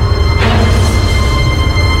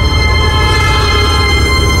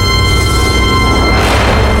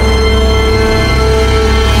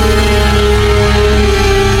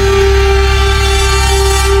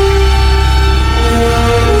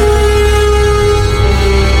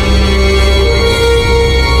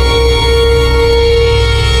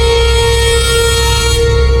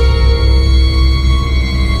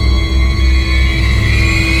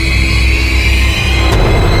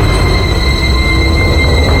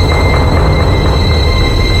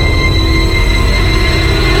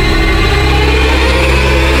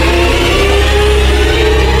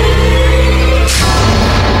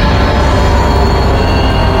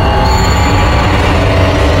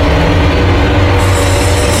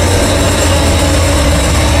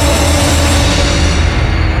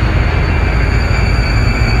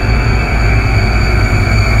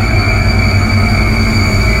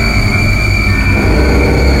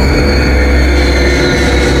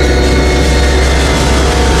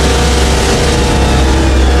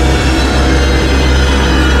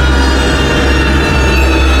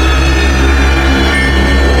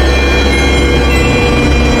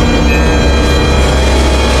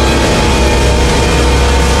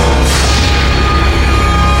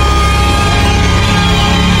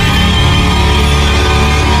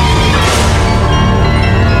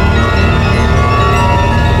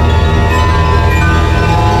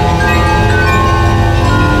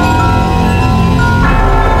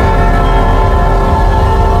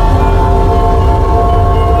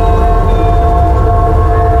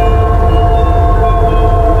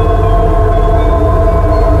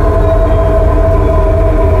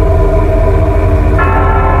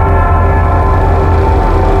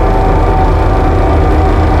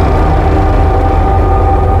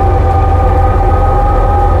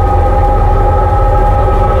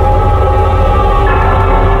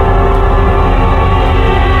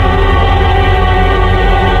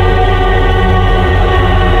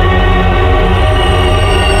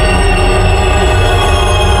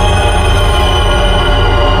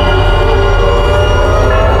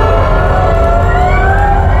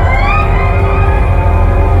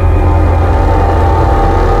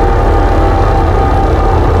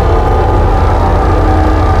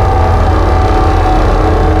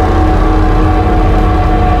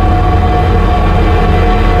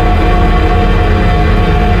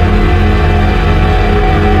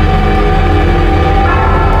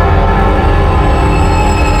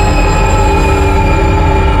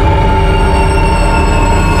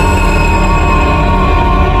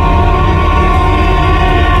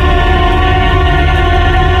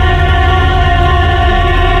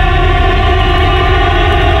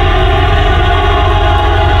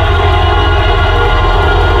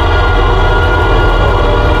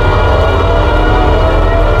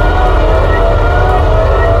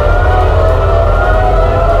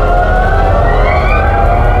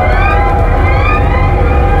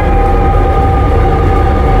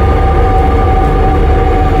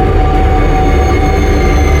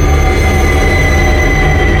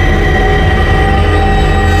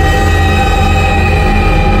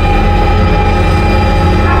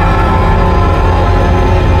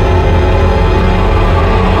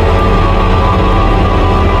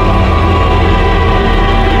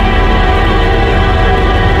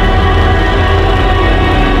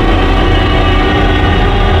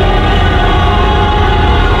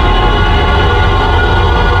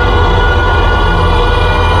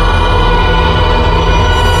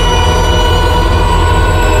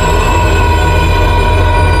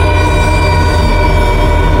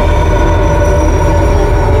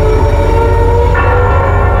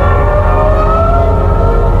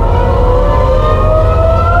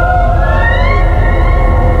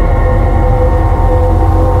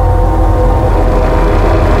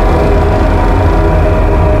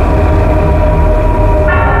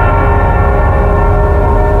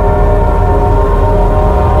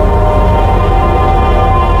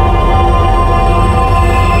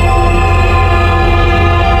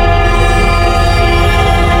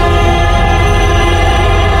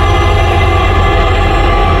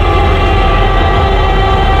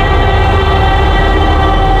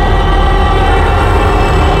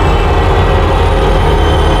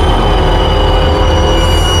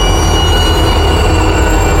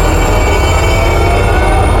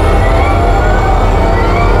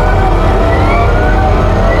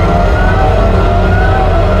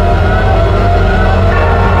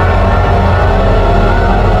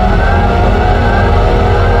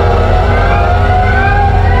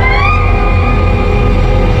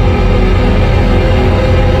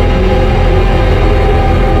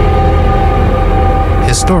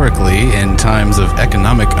 historically, in times of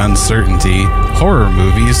economic uncertainty, horror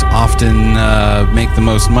movies often make the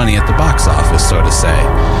most money at the box office, so to say.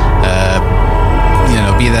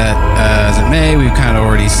 Be that as it may, we've kind of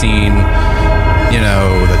already seen,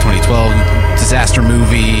 the 2012 disaster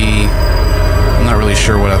movie. I'm not really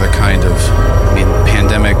sure what other kind of,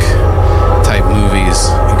 pandemic type movies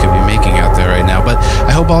you could be making out there right now. But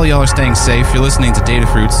I hope all y'all are staying safe. You're listening to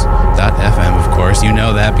datafruits.fm, of course. You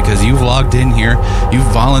know that because you've logged in here. You've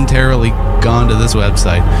voluntarily gone to this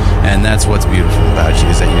website. And that's what's beautiful about you,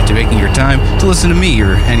 is that you're taking your time to listen to me,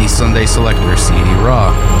 your Any Sunday Selector CD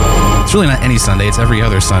Raw. It's really not any Sunday. It's every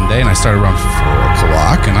other Sunday. And I started around 4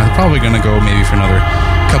 o'clock. And I'm probably going to go maybe for another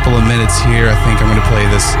couple of minutes here. I think I'm going to play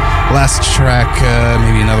this last track,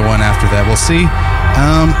 maybe another one after that. We'll see.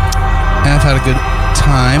 And I've had a good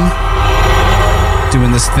time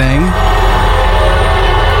doing this thing.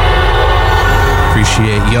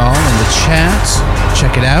 Appreciate y'all in the chat.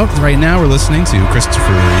 Check it out. Right now we're listening to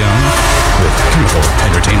Christopher Young with Chemical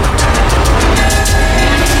Entertainment.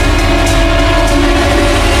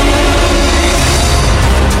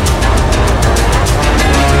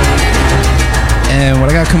 And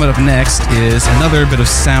what I got coming up next is another bit of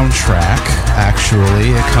soundtrack,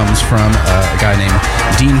 actually. It comes from a guy named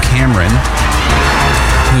Dean Cameron,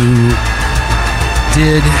 who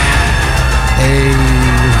did a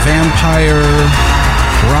vampire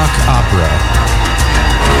rock opera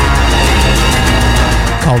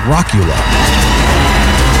called Rockula.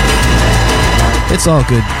 It's all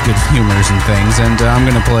good humors and things, and I'm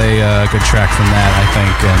going to play a good track from that, I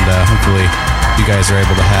think, and hopefully you guys are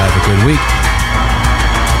able to have a good week.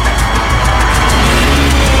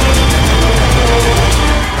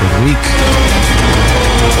 Good week.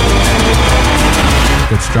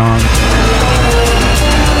 Good strong.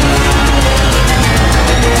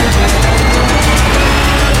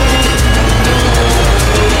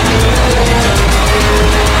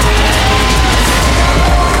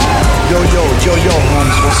 Yo,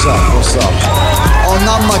 Holmes, what's up? Oh,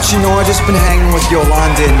 not much, I just been hanging with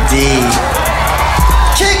Yolanda and Dee.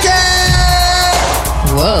 Kick it!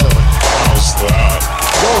 Whoa. How's that?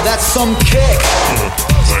 Yo, that's some kick.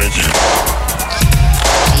 Thank you.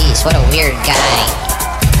 Jeez, what a weird guy.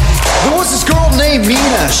 There was this girl named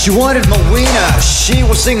Mina. She wanted Marina. She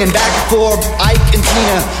was singing back and forth, Ike and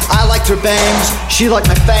Tina. I liked her bangs, she liked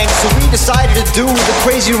my fangs. So we decided to do the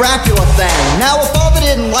crazy Rapula thing. Now her father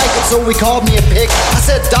didn't like it, so he called me a pig. I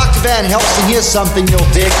said, Dr. Van Helsing, here's something you'll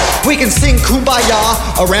dig. We can sing Kumbaya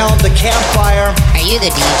around the campfire. Are you the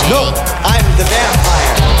DJ? No, I'm the vampire.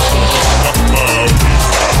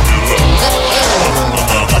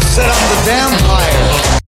 I said I'm the vampire.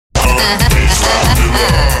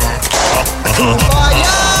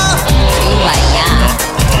 Kumbaya! Kumbaya.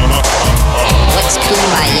 What's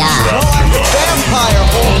Kumbaya? Oh, I'm the vampire,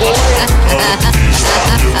 homeboy.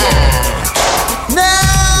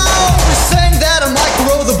 Now we sang that on like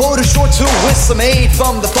row the boat ashore too, with some aid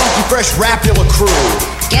from the funky fresh Rapula crew.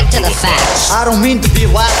 Get to the facts. I don't mean to be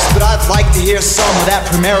lax, but I'd like to hear some of that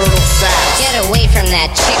premarital sax. Get away from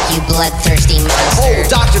that chick, you bloodthirsty monster. Oh,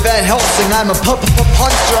 Dr. Van Helsing, I'm a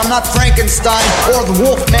punster. I'm not Frankenstein or the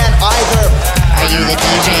Wolfman either. Are you the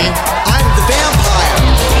DJ? I'm the vampire.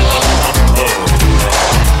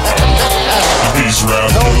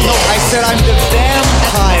 No, I said I'm the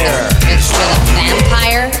vampire. You're the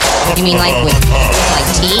vampire? You mean like with like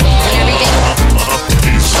teeth and everything?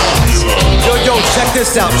 Yo, check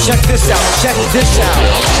this out.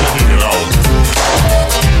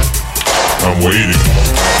 I'm waiting.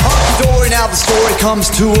 Hunky-dory, now the story comes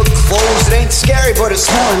to a close. It ain't scary, but it's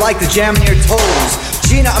smelling like the jam in your toes.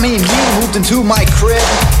 Mina moved into my crib.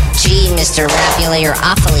 Gee, Mr. Rapula, you're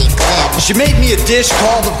awfully glib. She made me a dish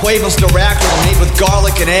called the Huevos de Racula, made with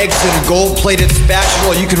garlic and eggs and a gold-plated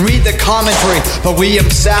spatula. You can read the commentary by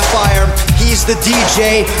William Sapphire. He's the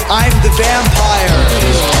DJ, I'm the vampire.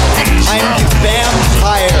 I'm the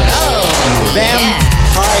vampire. Oh,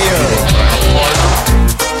 vampire.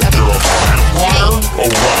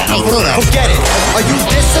 Hey, cool. Forget it. Are you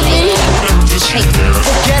dissing me? Hey,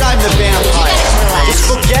 forget I'm the vampire. Just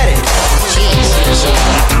forget it. Jeez.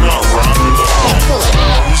 Hey, cool.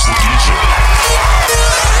 Who's the DJ?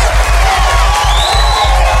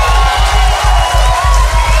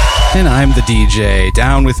 And I'm the DJ.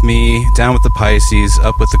 Down with me, down with the Pisces,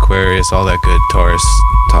 up with Aquarius, all that good Taurus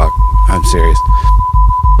talk. I'm serious.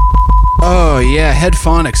 Oh yeah,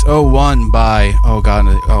 Headphonics 01 by oh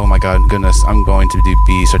my god, goodness, I'm going to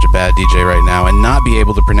be such a bad DJ right now and not be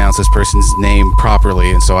able to pronounce this person's name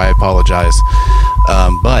properly, and so I apologize.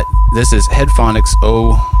 But this is Headphonics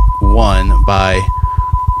 01 by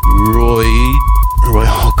Roy,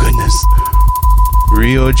 oh goodness,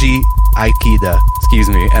 Rio Koji Aikida. Excuse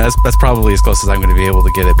me. And that's probably as close as I'm going to be able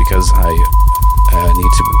to get it because I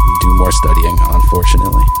need to do more studying,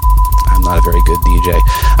 unfortunately. I'm not a very good DJ.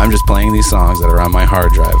 I'm just playing these songs that are on my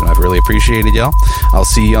hard drive, and I've really appreciated y'all. I'll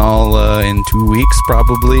see y'all in 2 weeks,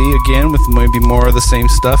 probably, again, with maybe more of the same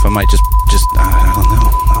stuff. I might just I don't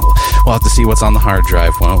know. We'll have to see what's on the hard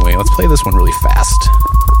drive, won't we? Let's play this one really fast.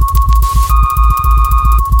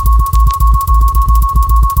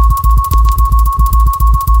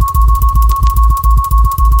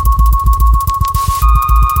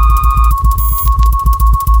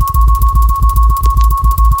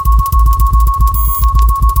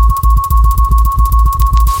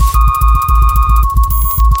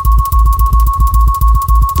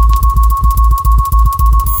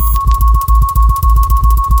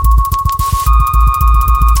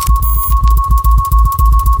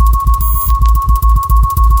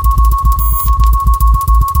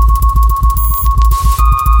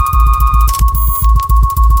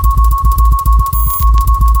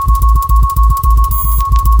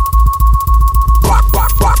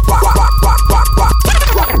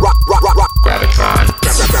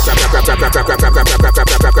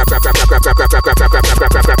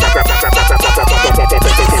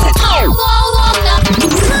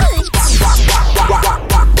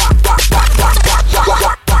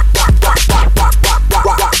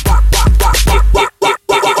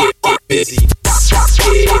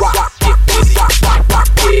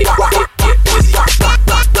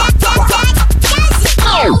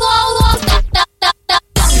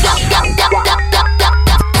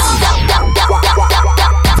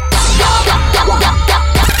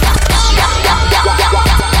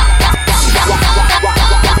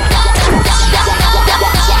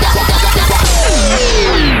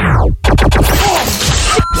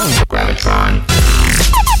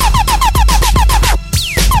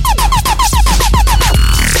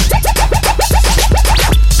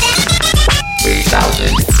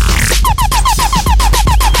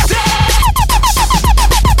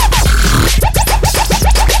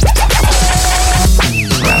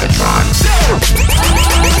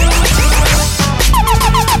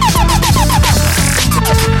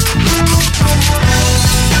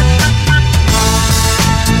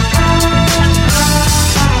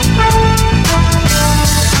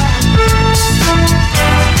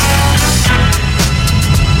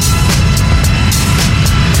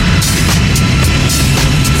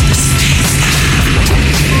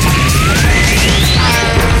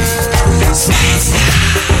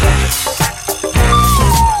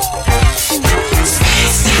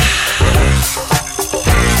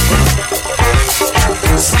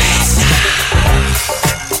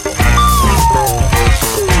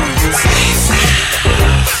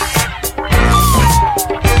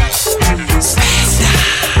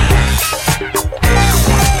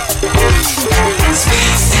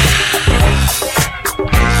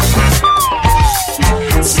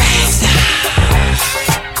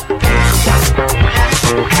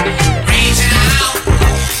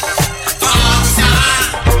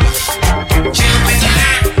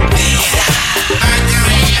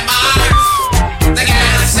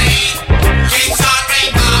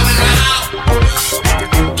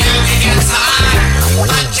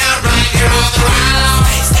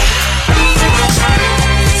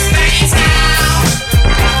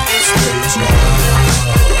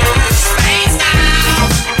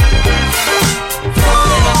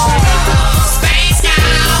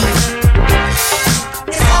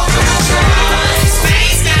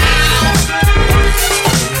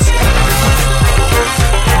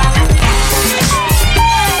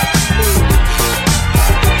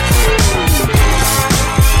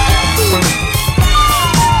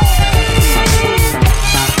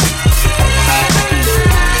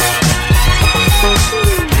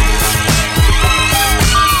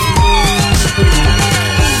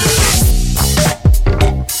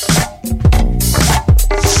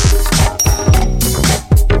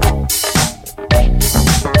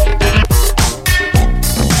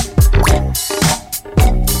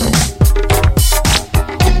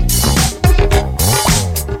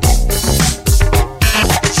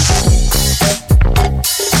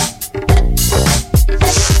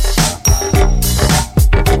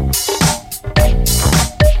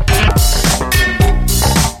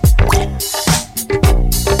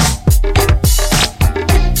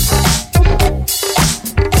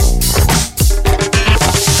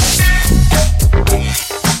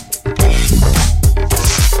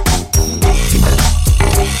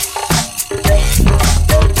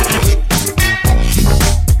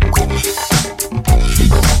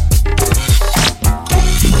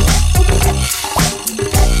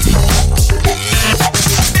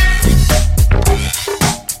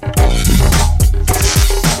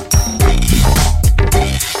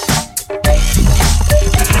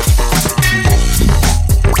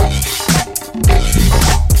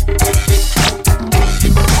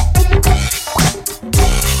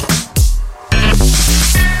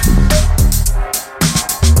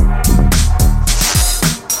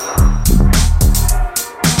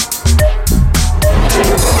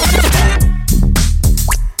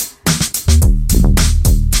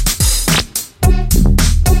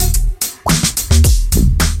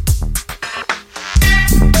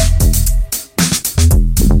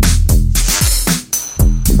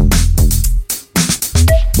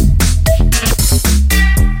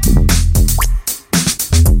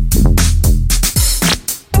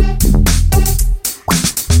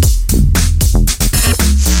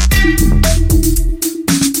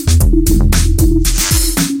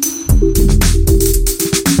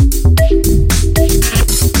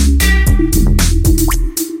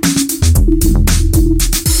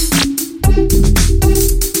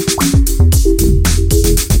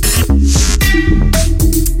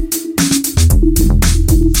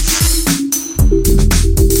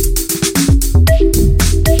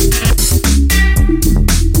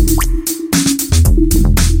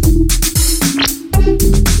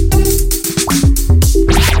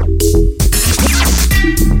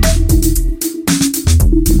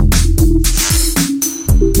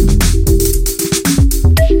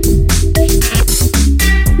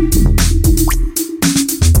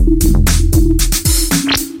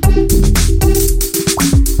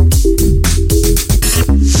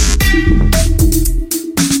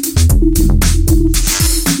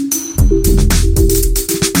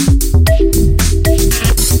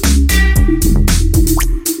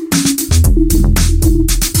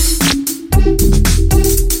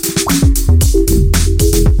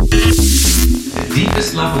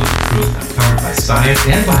 science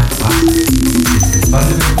and biology,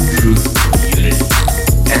 fundamental truth, unity,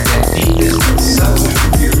 at that deepest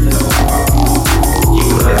subject level, you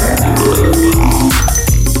will live.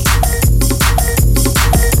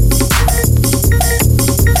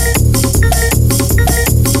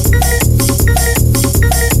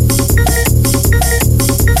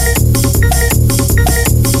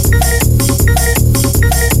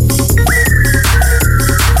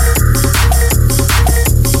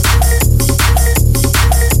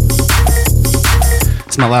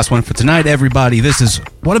 It's my last one for tonight, everybody. This is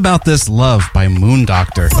What About This Love by Moon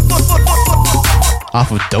Doctor.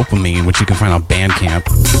 Off of Dopamine, which you can find on Bandcamp.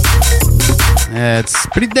 It's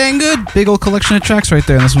pretty dang good. Big old collection of tracks right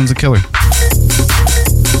there, and this one's a killer.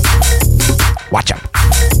 Watch out.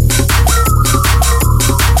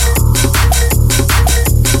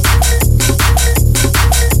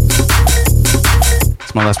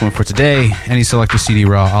 It's my last one for today. Any Selector CD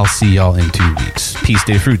Raw. I'll see y'all in 2 weeks. Peace,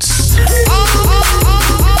 Data Fruits.